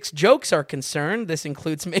 1936 jokes are concerned, this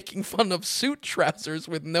includes making fun of suit trousers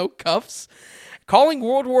with no cuffs, calling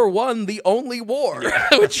World War I the only war,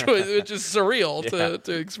 which is surreal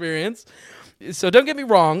to experience. So don't get me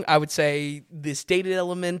wrong, I would say this dated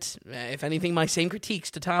element, if anything, my same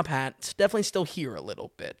critiques to Top Hat, it's definitely still here a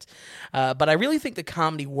little bit. But I really think the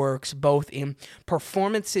comedy works both in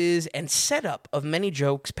performances and setup of many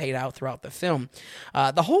jokes paid out throughout the film.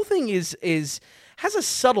 The whole thing has a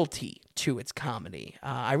subtlety to its comedy.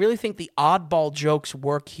 I really think the oddball jokes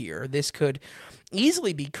work here. This could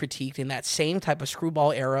easily be critiqued in that same type of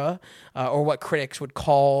screwball era, or what critics would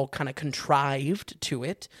call kind of contrived to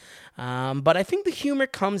it. But I think the humor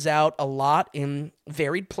comes out a lot in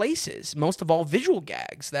varied places, most of all visual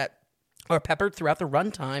gags that are peppered throughout the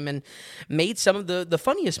runtime and made some of the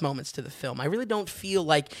funniest moments to the film. I really don't feel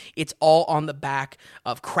like it's all on the back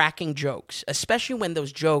of cracking jokes, especially when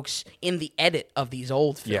those jokes in the edit of these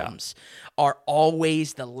old films are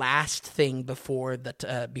always the last thing before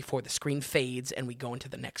the screen fades and we go into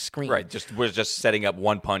the next screen. Right, we're just setting up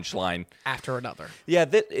one punchline after another. Yeah,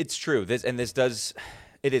 it's true.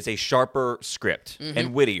 It is a sharper script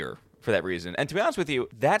and wittier for that reason. And to be honest with you,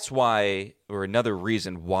 that's why, or another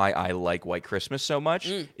reason why I like White Christmas so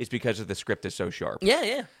much, is because of the script is so sharp.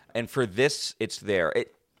 Yeah. And for this, it's there.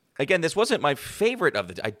 Again, this wasn't my favorite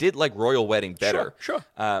of I did like Royal Wedding better. Sure.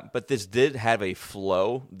 But this did have a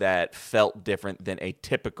flow that felt different than a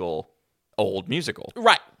typical old musical.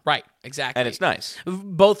 Right, exactly. And it's nice.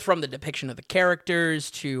 Both from the depiction of the characters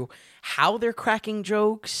to how they're cracking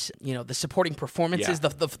jokes, the supporting performances,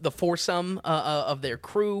 the foursome of their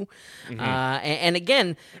crew. And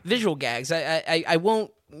again, visual gags. I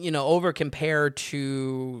won't, over compare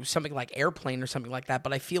to something like Airplane or something like that,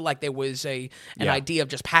 but I feel like there was an idea of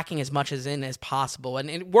just packing as much in as possible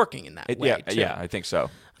and working in that way. Yeah, I think so.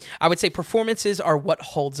 I would say performances are what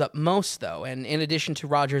holds up most, though. And in addition to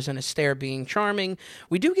Rogers and Astaire being charming,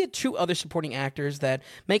 we do get two other supporting actors that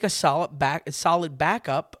make a solid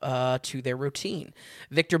backup to their routine.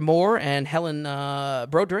 Victor Moore and Helen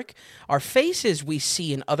Broderick are faces we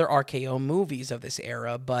see in other RKO movies of this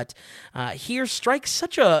era, but here strikes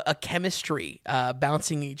such a chemistry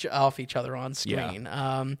bouncing off each other on screen.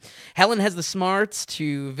 Yeah. Helen has the smarts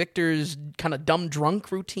to Victor's kind of dumb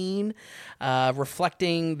drunk routine,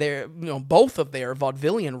 reflecting both of their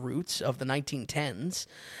vaudevillian roots of the 1910s.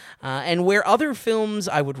 And where other films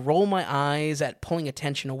I would roll my eyes at pulling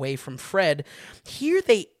attention away from Fred, here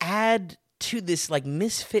they add to this like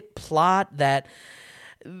misfit plot that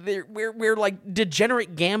where like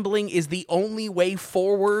degenerate gambling is the only way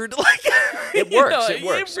forward. Like it works. It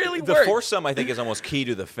works. It really the works. foursome, I think, is almost key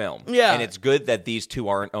to the film. Yeah, and it's good that these two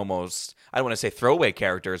aren't almost, I don't want to say throwaway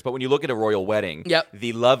characters, but when you look at A Royal Wedding,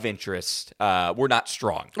 the love interests were not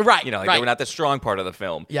strong. Right. They were not the strong part of the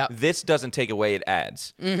film. Yep. This doesn't take away, it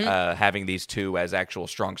adds, having these two as actual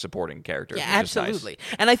strong supporting characters. Yeah, absolutely.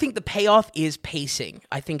 Nice. And I think the payoff is pacing.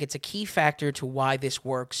 I think it's a key factor to why this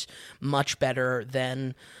works much better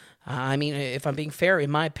than... I mean, if I'm being fair,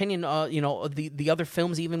 in my opinion, the other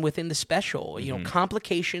films, even within the special,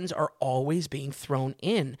 complications are always being thrown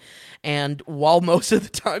in. And while most of the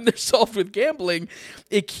time they're solved with gambling,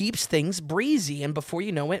 it keeps things breezy. And before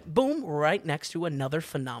you know it, boom, right next to another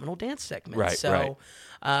phenomenal dance segment. Right, so,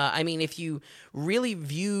 I mean, if you really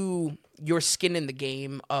view your skin in the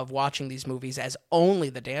game of watching these movies as only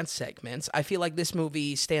the dance segments, I feel like this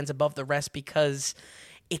movie stands above the rest because...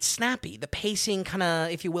 it's snappy. The pacing kind of,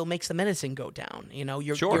 if you will, makes the medicine go down.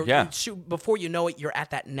 Before you know it, you're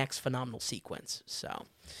at that next phenomenal sequence. So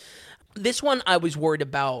this one I was worried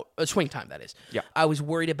about, Swing Time, that is. Yeah. I was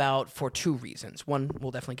worried about for two reasons. One,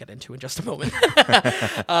 we'll definitely get into in just a moment.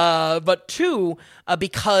 But two,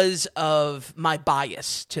 because of my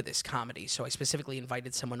bias to this comedy. So I specifically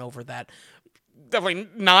invited someone over that definitely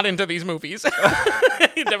not into these movies.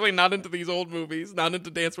 Definitely not into these old movies, not into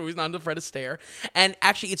dance movies, not into Fred Astaire. And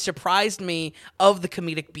actually, it surprised me of the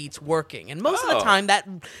comedic beats working. And most of the time, that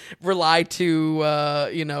relied to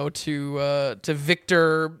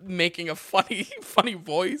Victor making a funny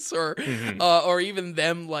voice, or even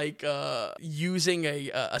them like using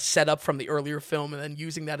a setup from the earlier film and then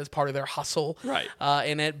using that as part of their hustle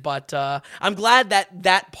in it. But I'm glad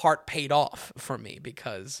that part paid off for me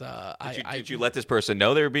because did you let this person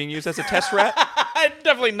know they were being used as a test rat?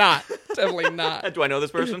 Definitely not. Definitely not. Do I know this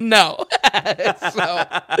person? No.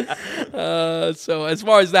 So as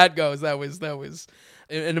far as that goes, that was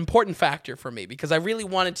an important factor for me because I really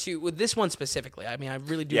wanted to, with this one specifically, I mean, I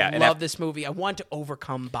really do love this movie. I want to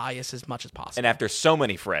overcome bias as much as possible. And after so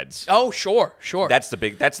many Freds. Oh, sure. That's the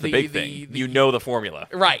big thing. You know the formula.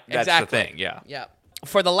 Right, that's exactly. The thing, yeah. Yeah.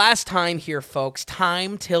 For the last time here, folks,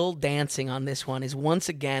 time till dancing on this one is once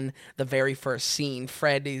again the very first scene.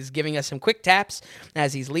 Fred is giving us some quick taps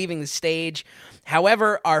as he's leaving the stage.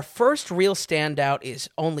 However, our first real standout is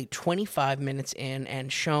only 25 minutes in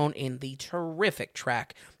and shown in the terrific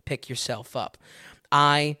track, Pick Yourself Up.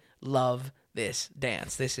 I love this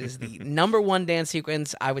dance. This is the number one dance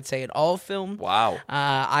sequence, I would say, in all film. Wow.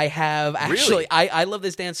 I have actually, really? I love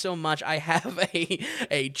this dance so much. I have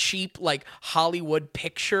a cheap, like, Hollywood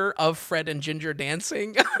picture of Fred and Ginger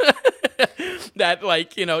dancing that,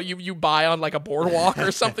 like, you buy on, like, a boardwalk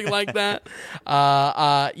or something like that.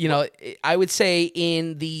 I would say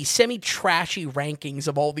in the semi-trashy rankings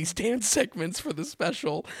of all these dance segments for the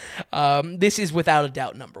special, this is without a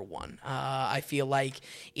doubt number one. I feel like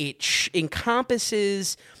it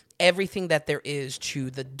encompasses everything that there is to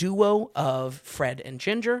the duo of Fred and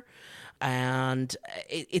Ginger, and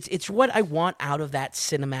it's what I want out of that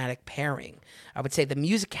cinematic pairing. I would say the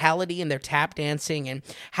musicality in their tap dancing and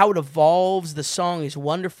how it evolves, the song is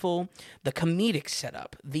wonderful. The comedic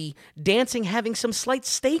setup, the dancing having some slight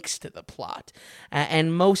stakes to the plot,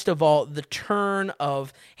 and most of all, the turn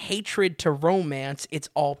of hatred to romance, it's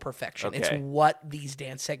all perfection. Okay. It's what these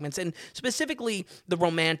dance segments, and specifically the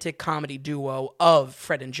romantic comedy duo of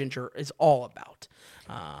Fred and Ginger, is all about.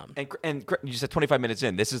 And you said 25 minutes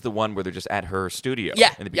in. This is the one where they're just at her studio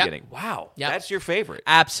in the beginning. Wow, that's your favorite.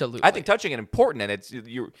 Absolutely. I think touching and important, and it's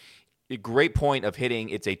a great point of hitting.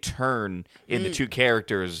 It's a turn in the two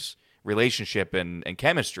characters' relationship and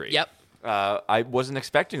chemistry. Yep. I wasn't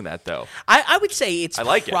expecting that, though. I would say it's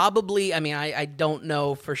probably, it. I mean, I don't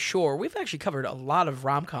know for sure. We've actually covered a lot of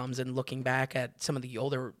rom-coms and looking back at some of the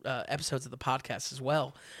older episodes of the podcast as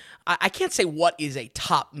well. I can't say what is a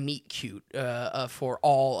top meet cute for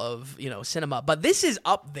all of cinema, but this is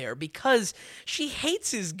up there because she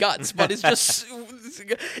hates his guts, but is just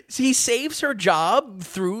he saves her job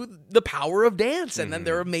through the power of dance, and then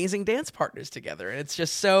they're amazing dance partners together, and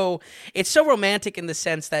it's so romantic in the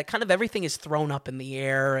sense that kind of everything is thrown up in the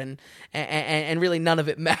air, and really none of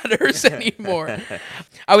it matters anymore.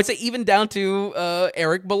 I would say even down to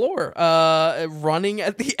Eric Ballore running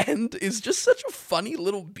at the end is just such a funny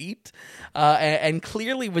little beat. And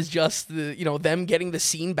clearly was just them getting the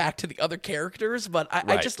scene back to the other characters, but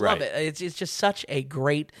I just love it. It's just such a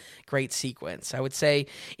great sequence. I would say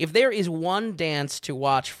if there is one dance to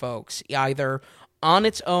watch, folks, either on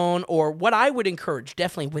its own or what I would encourage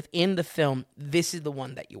definitely within the film, this is the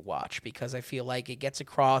one that you watch because I feel like it gets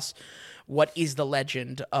across what is the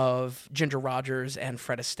legend of Ginger Rogers and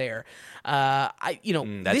Fred Astaire. That's a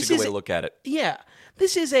good way to look at it. Yeah.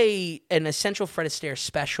 This is an essential Fred Astaire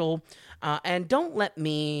special, and don't let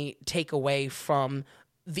me take away from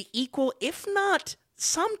the equal, if not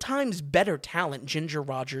sometimes better talent Ginger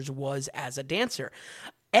Rogers was as a dancer.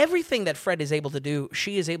 Everything that Fred is able to do,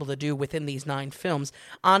 she is able to do within these 9 films.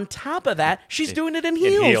 On top of that, she's doing it in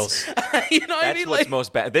heels. You know what I mean? That's what's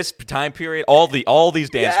most bad. This time period, all these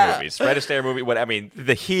dance movies, Fred Astaire movie,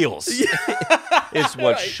 the heels is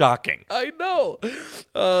what's shocking. I know.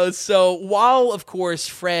 So while, of course,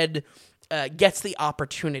 Fred gets the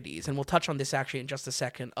opportunities, and we'll touch on this actually in just a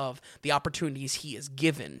second, of the opportunities he is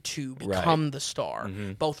given to become the star,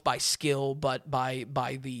 both by skill, but by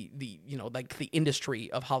the the industry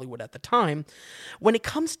of Hollywood at the time. When it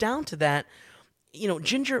comes down to that,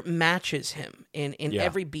 Ginger matches him in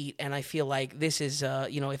every beat, and I feel like this is,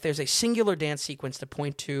 if there's a singular dance sequence to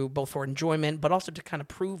point to, both for enjoyment, but also to kind of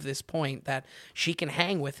prove this point that she can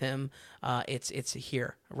hang with him, it's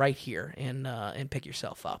here, right here, and Pick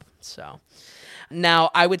Yourself Up. So,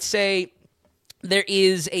 now I would say there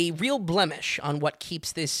is a real blemish on what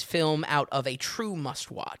keeps this film out of a true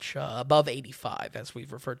must-watch, above 85, as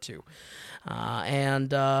we've referred to.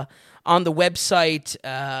 And on the website,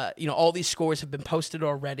 all these scores have been posted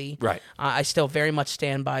already. Right. I still very much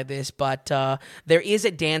stand by this, but there is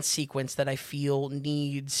a dance sequence that I feel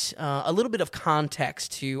needs a little bit of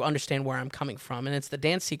context to understand where I'm coming from, and it's the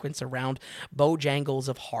dance sequence around Bojangles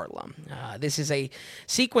of Harlem. This is a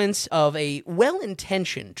sequence of a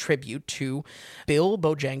well-intentioned tribute to Bill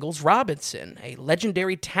Bojangles Robinson, a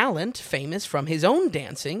legendary talent famous from his own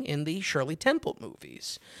dancing in the Shirley Temple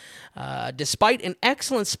movies. Despite an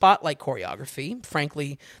excellent spotlight choreography,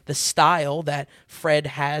 frankly, the style that Fred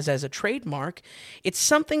has as a trademark, it's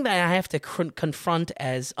something that I have to confront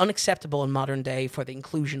as unacceptable in modern day for the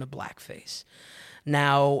inclusion of blackface.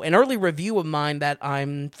 Now, an early review of mine that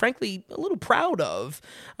I'm frankly a little proud of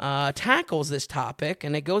tackles this topic,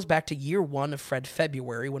 and it goes back to year 1 of Fred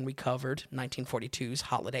February when we covered 1942's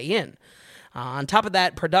Holiday Inn. On top of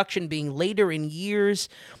that, production being later in years,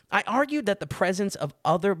 I argued that the presence of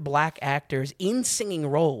other black actors in singing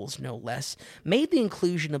roles, no less, made the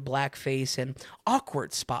inclusion of blackface an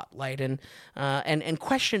awkward spotlight, and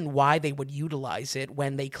questioned why they would utilize it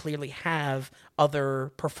when they clearly have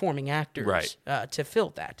other performing actors to fill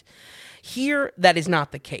that. Here, that is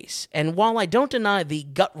not the case. And while I don't deny the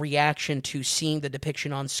gut reaction to seeing the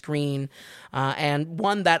depiction on screen, and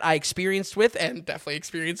one that I experienced with, and definitely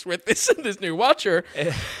experienced with this new watcher,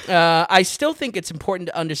 I still think it's important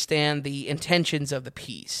to understand the intentions of the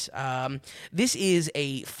piece. This is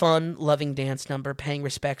a fun, loving dance number paying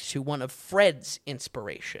respect to one of Fred's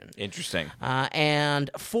inspiration. Interesting.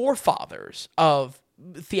 And forefathers of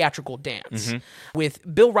theatrical dance, with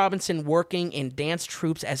Bill Robinson working in dance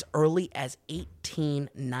troupes as early as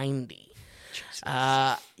 1890.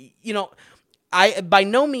 I by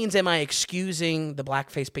no means am I excusing the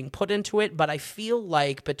blackface being put into it, but I feel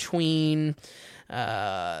like between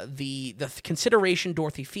the consideration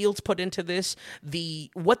Dorothy Fields put into this,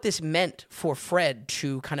 what this meant for Fred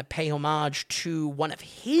to kind of pay homage to one of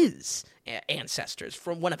his ancestors,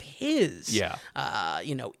 from one of his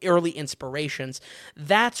early inspirations,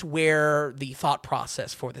 that's where the thought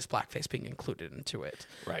process for this blackface being included into it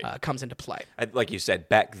comes into play. Like you said,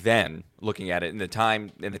 back then, looking at it in the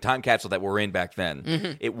time capsule that we're in back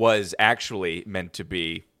then, it was actually meant to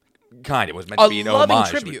be it was meant to be an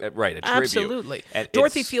homage, tribute. A tribute. Absolutely. And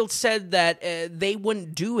Dorothy Fields said that they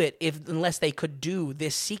wouldn't do it unless they could do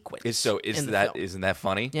this sequence. Isn't that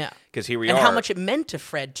funny? Yeah. because here we and are. how much it meant to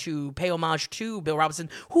Fred to pay homage to Bill Robinson,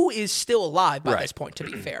 who is still alive by this point. To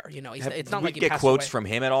be fair, it's not like he get passed quotes away. from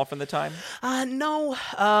him at all from the time. No,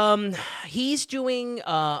 he's doing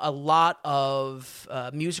a lot of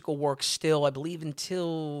musical work still. I believe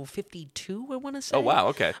until 52. I want to say. Oh wow,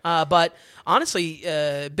 okay. But honestly,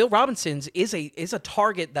 Bill Robinson's is a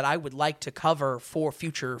target that I would like to cover for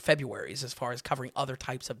future Februaries, as far as covering other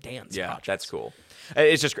types of dance. Yeah, projects. that's cool.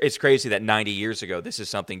 It's crazy that 90 years ago this is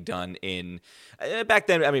something done in back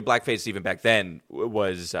then. I mean, blackface even back then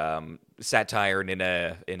was satire in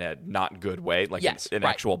a not good way, like an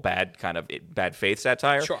actual bad kind of bad faith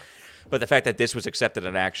satire. Sure. But the fact that this was accepted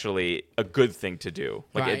and actually a good thing to do,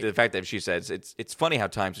 like the fact that she says it's funny how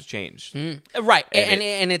times have changed, right?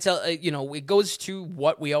 And it's it goes to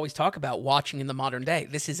what we always talk about watching in the modern day.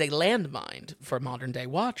 This is a landmine for modern day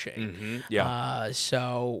watching. Mm-hmm. Yeah.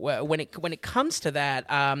 So when it comes to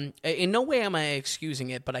that, in no way am I excusing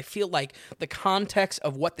it, but I feel like the context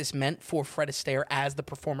of what this meant for Fred Astaire as the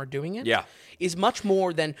performer doing it, is much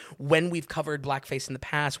more than when we've covered blackface in the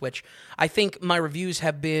past, which I think my reviews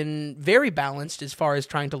have been very balanced as far as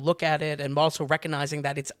trying to look at it and also recognizing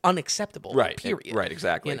that it's unacceptable. Right. Period. Right.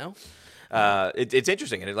 Exactly. It's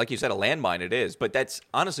interesting, and like you said, a landmine it is. But that's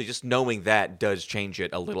honestly just knowing that does change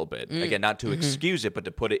it a little bit. Again, not to excuse it, but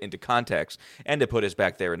to put it into context and to put us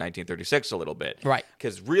back there in 1936 a little bit. Right.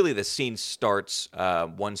 Because really, the scene starts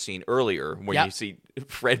one scene earlier when you see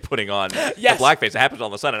Fred putting on the blackface. It happens all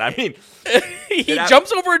of a sudden. I mean, he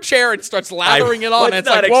jumps over a chair and starts lathering it on. And it's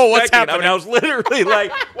like, whoa, what's happening? I mean, I was literally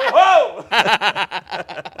like, whoa.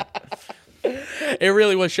 It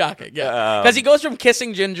really was shocking, because he goes from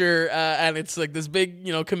kissing Ginger, and it's like this big,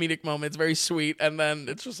 comedic moment. It's very sweet, and then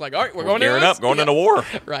it's just like, all right, we're going gearing up, going into war,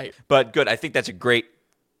 right? But good. I think that's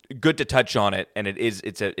good to touch on it, and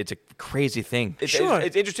it's a crazy thing.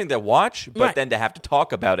 It's interesting to watch, but then to have to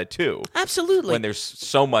talk about it too. Absolutely. When there's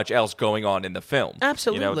so much else going on in the film.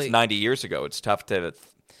 Absolutely. It's 90 years ago. It's tough to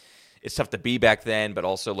be back then, but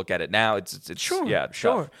also look at it now. It's sure.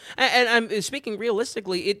 Tough. And I'm speaking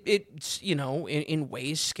realistically. It in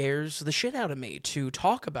ways scares the shit out of me to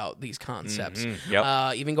talk about these concepts. Mm-hmm.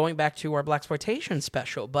 Yep. Even going back to our blaxploitation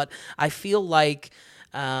special, but I feel like.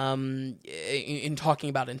 In talking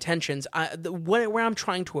about intentions, where I'm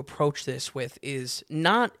trying to approach this with is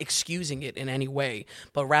not excusing it in any way,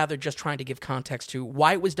 but rather just trying to give context to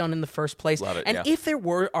why it was done in the first place, and if there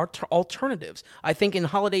were alternatives. I think in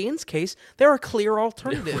Holiday Inn's case, there are clear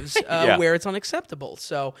alternatives where it's unacceptable.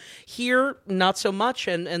 So here, not so much,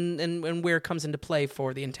 and where it comes into play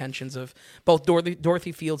for the intentions of both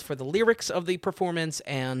Dorothy Fields for the lyrics of the performance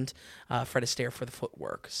and Fred Astaire for the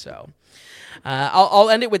footwork. So I'll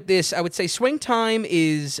end it with this. I would say Swing Time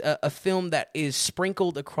is a film that is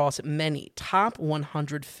sprinkled across many top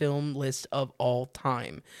 100 film lists of all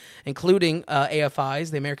time, including AFI's,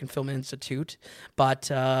 the American Film Institute, but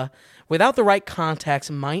without the right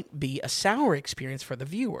context might be a sour experience for the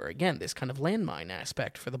viewer. Again, this kind of landmine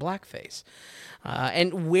aspect for the blackface.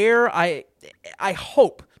 And where I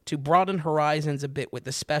hope to broaden horizons a bit with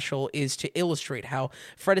the special is to illustrate how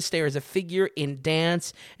Fred Astaire is a figure in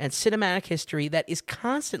dance and cinematic history that is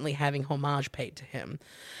constantly having homage paid to him.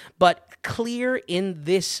 But clear in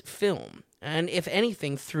this film, and if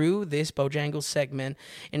anything, through this Bojangles segment,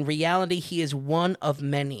 in reality, he is one of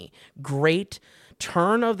many great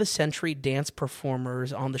turn-of-the-century dance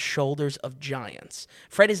performers on the shoulders of giants.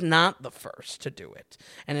 Fred is not the first to do it.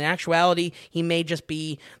 And in actuality, he may just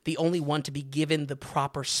be the only one to be given the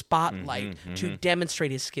proper spotlight to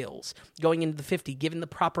demonstrate his skills. Going into the 50s, given the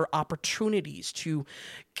proper opportunities to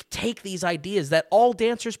take these ideas that all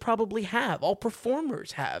dancers probably have, all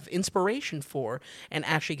performers have inspiration for, and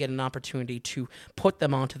actually get an opportunity to put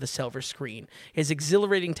them onto the silver screen. His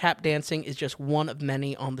exhilarating tap dancing is just one of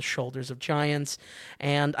many on the shoulders of giants.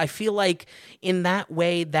 And I feel like in that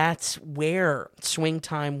way, that's where Swing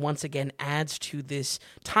Time once again adds to this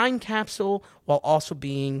time capsule while also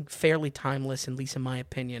being fairly timeless, at least in my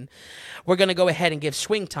opinion. We're going to go ahead and give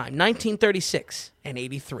Swing Time 1936 and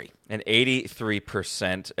 83. An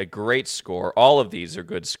 83%, a great score. All of these are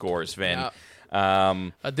good scores, Vin. Yeah.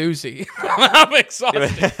 A doozy. I'm exhausted.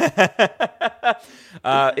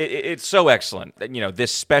 It's so excellent.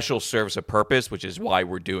 This special serves a purpose, which is why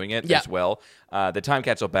we're doing it as well. The time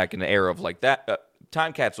capsule back in the era of like that.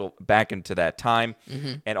 Time capsule back into that time,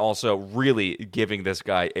 and also really giving this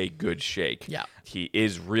guy a good shake. Yeah. He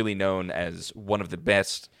is really known as one of the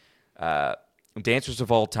best dancers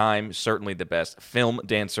of all time, certainly the best film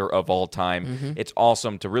dancer of all time. It's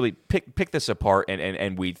awesome to really pick this apart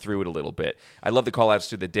and weed through it a little bit. I love the call-outs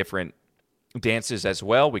to the different dances as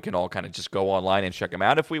well. We can all kind of just go online and check them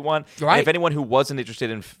out if we want. Right. And if anyone who wasn't interested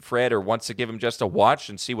in Fred or wants to give him just a watch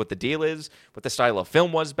and see what the deal is, what the style of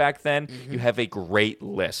film was back then, you have a great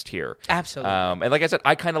list here. Absolutely. And like I said,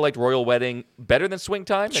 I kind of liked Royal Wedding better than Swing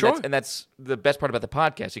Time. Sure. And that's the best part about the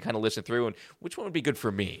podcast. You kind of listen through and which one would be good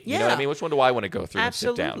for me? Yeah. You know what I mean? Which one do I want to go through and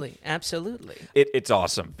sit down? Absolutely. It's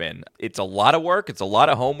awesome, Vin. It's a lot of work. It's a lot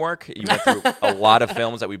of homework. You went through a lot of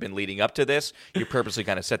films that we've been leading up to this. You purposely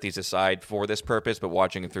kind of set these aside for this purpose, but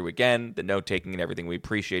watching it through again, the note-taking and everything, we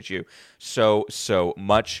appreciate you so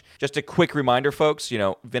much. Just a quick reminder, folks,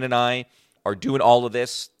 Vin and I are doing all of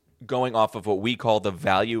this going off of what we call the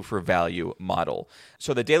value for value model.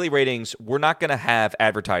 So the daily ratings, we're not going to have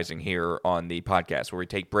advertising here on the podcast where we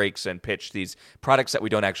take breaks and pitch these products that we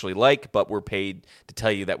don't actually like, but we're paid to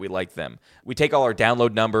tell you that we like them. We take all our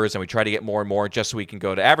download numbers and we try to get more and more just so we can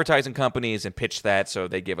go to advertising companies and pitch that so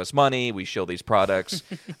they give us money. We show these products.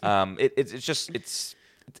 It's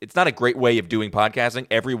not a great way of doing podcasting.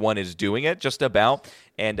 Everyone is doing it just about,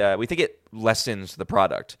 and we think it lessens the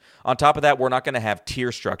product. On top of that, we're not going to have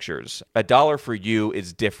tier structures. $1 for you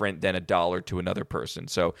is different than $1 to another person.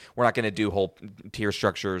 So we're not going to do whole tier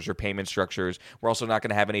structures or payment structures. We're also not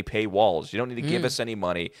going to have any paywalls. You don't need to give us any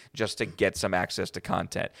money just to get some access to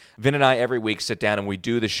content. Vin and I every week sit down and we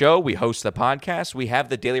do the show. We host the podcast. We have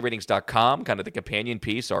the dailyratings.com, kind of the companion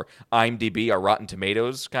piece, our IMDb, our Rotten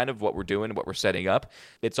Tomatoes, kind of what we're doing, what we're setting up.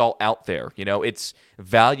 It's all out there. It's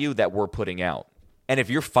value that we're putting out. And if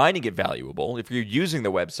you're finding it valuable, if you're using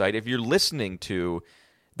the website, if you're listening to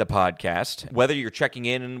the podcast, whether you're checking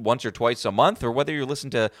in once or twice a month or whether you're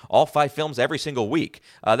listening to all 5 films every single week,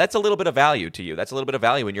 that's a little bit of value to you. That's a little bit of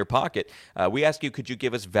value in your pocket. We ask you, could you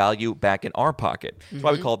give us value back in our pocket? That's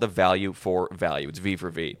why we call it the value for value. It's V for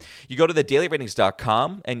V. You go to the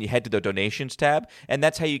dailyratings.com and you head to the donations tab, and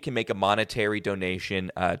that's how you can make a monetary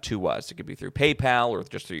donation to us. It could be through PayPal or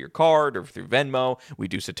just through your card or through Venmo. We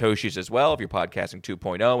do Satoshis as well if you're podcasting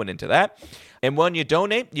 2.0 and into that. And when you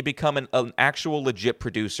donate, you become an actual legit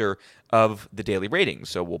producer of the Daily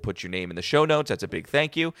Ratings. So we'll put your name in the show notes. That's a big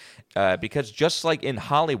thank you. Because just like in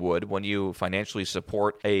Hollywood, when you financially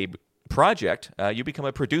support a project, you become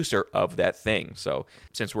a producer of that thing. So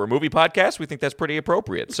since we're a movie podcast, we think that's pretty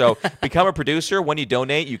appropriate. So become a producer. When you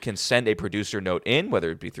donate, you can send a producer note in,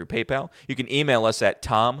 whether it be through PayPal. You can email us at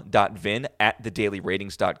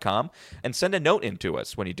tom.vin@thedailyratings.com and send a note in to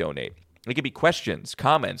us when you donate. It could be questions,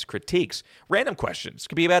 comments, critiques, random questions. It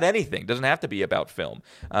could be about anything. It doesn't have to be about film.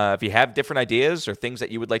 If you have different ideas or things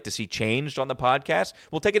that you would like to see changed on the podcast,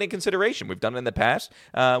 we'll take it in consideration. We've done it in the past.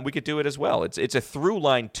 We could do it as well. It's a through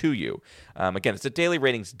line to you. Again, it's at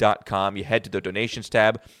dailyratings.com. You head to the donations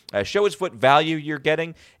tab, show us what value you're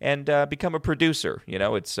getting, and become a producer.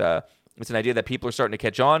 It's an idea that people are starting to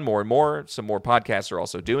catch on more and more. Some more podcasts are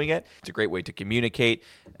also doing it. It's a great way to communicate,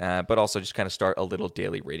 but also just kind of start a little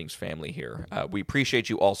Daily Ratings family here. We appreciate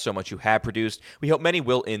you all so much who have produced. We hope many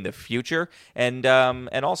will in the future. And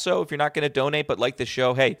also, if you're not going to donate but like the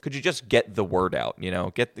show, hey, could you just get the word out?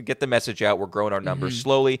 Get the message out. We're growing our numbers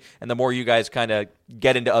slowly, and the more you guys kind of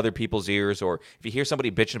get into other people's ears, or if you hear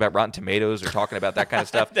somebody bitching about Rotten Tomatoes or talking about that kind of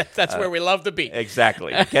stuff, that's where we love to be.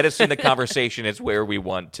 Exactly. Get us in the conversation. It's where we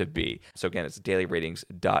want to be. So again, it's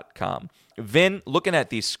dailyratings.com. Vin, looking at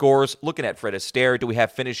these scores, looking at Fred Astaire, do we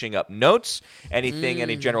have finishing up notes? Anything,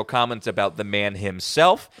 any general comments about the man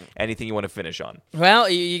himself? Anything you want to finish on? Well,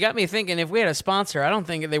 you got me thinking, if we had a sponsor, I don't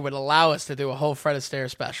think they would allow us to do a whole Fred Astaire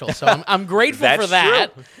special. So I'm grateful for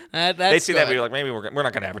that. That's they see good. That, we're like, maybe we're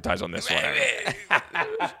not going to advertise on this one.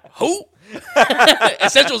 Who?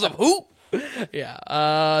 Essentials of who?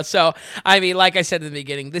 Yeah. So, I mean, like I said in the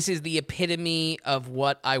beginning, this is the epitome of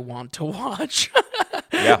what I want to watch.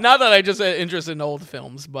 Yeah. Not that I just have interest in old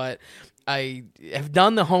films, but I have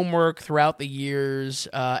done the homework throughout the years,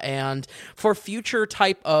 and for future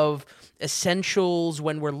type of essentials,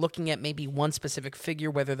 when we're looking at maybe one specific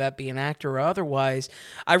figure, whether that be an actor or otherwise,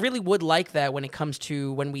 I really would like that when it comes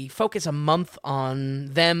to when we focus a month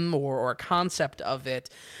on them or a concept of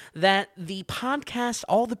it, that the podcast,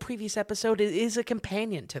 all the previous episode is a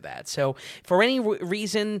companion to that. So for any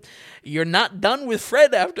reason you're not done with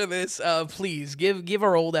Fred after this, please give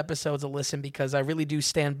our old episodes a listen, because I really do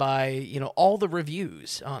stand by all the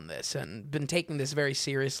reviews on this and been taking this very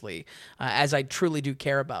seriously, as I truly do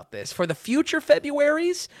care about this. For the future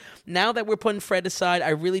Februaries, now that we're putting Fred aside, I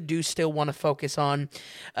really do still want to focus on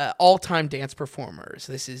all-time dance performers.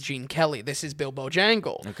 This is Gene Kelly. This is Bill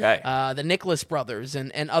Bojangle. Okay. The Nicholas brothers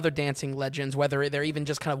and other dancing legends, whether they're even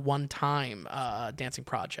just kind of one-time dancing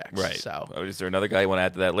projects. Right. So, is there another guy you want to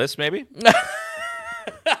add to that list, maybe?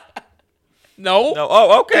 No.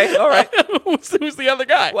 Oh, okay. All right. Who's the other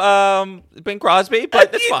guy? Bing Crosby,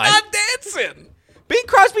 but that's He's fine. not dancing. Bing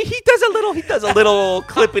Crosby, he does a little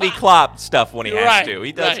clippity clop stuff when he has to.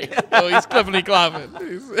 He does. Right. Oh, he's clippity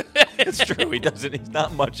clopping. It's true. He doesn't. He's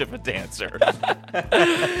not much of a dancer.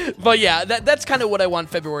 But yeah, that's kind of what I want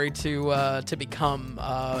February to become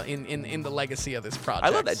in the legacy of this project. I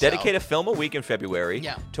love that. Dedicate a film a week in February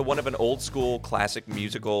to one of an old school classic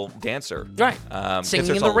musical dancer. Right.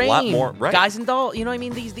 Singing in the Rain. Lot more, right. Guys and Dolls. You know what I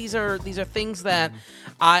mean? These are things that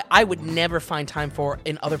I would never find time for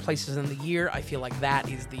in other places in the year. I feel like that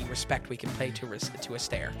is the respect we can pay to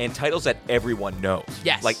Astaire. And titles that everyone knows.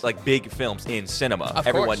 Yes. Like big films in cinema. Of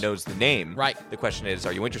Everyone course. knows the name. Right. The question is,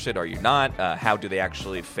 are you interested? Are you not? How do they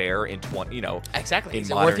actually fare in exactly. in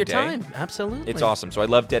Is it modern worth your day? time? Absolutely. It's awesome. So I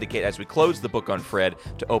love Dedicate as we close the book on Fred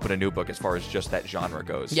to open a new book as far as just that genre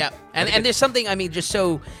goes. Yeah. And there's something, just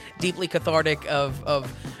so deeply cathartic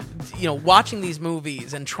of watching these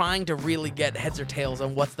movies and trying to really get heads or tails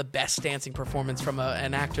on what's the best dancing performance from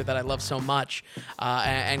an actor that I love so much,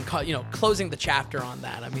 and closing the chapter on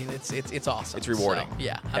that. It's awesome. It's rewarding. So,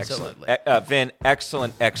 yeah, absolutely. Excellent. Vin,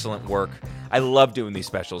 excellent work. I love doing these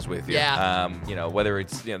specials with you. Yeah. Whether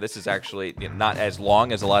it's, this is actually not as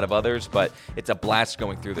long as a lot of others, but it's a blast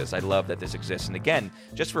going through this. I love that this exists. And again,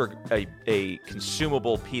 just for a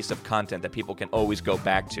consumable piece of content that people can always go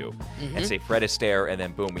back to and say Fred Astaire, and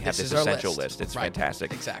then boom, we have this essential list. It's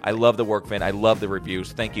fantastic. Exactly. I love the work, Vin. I love the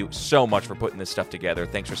reviews. Thank you so much for putting this stuff together.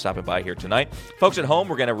 Thanks for stopping by here tonight. Folks at home,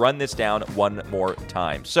 we're going to run this down one more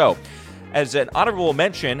time. So, as an honorable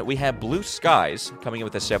mention, we have Blue Skies coming in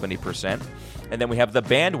with a 70%. And then we have The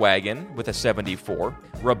Bandwagon with a 74.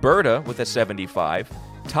 Roberta with a 75.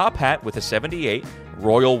 Top Hat with a 78.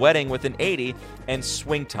 Royal Wedding with an 80. And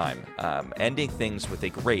Swing Time, ending things with a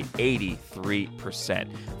great 83%.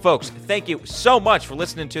 Folks, thank you so much for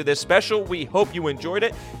listening to this special. We hope you enjoyed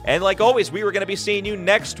it. And like always, we are going to be seeing you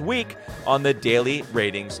next week on the Daily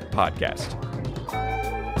Ratings Podcast.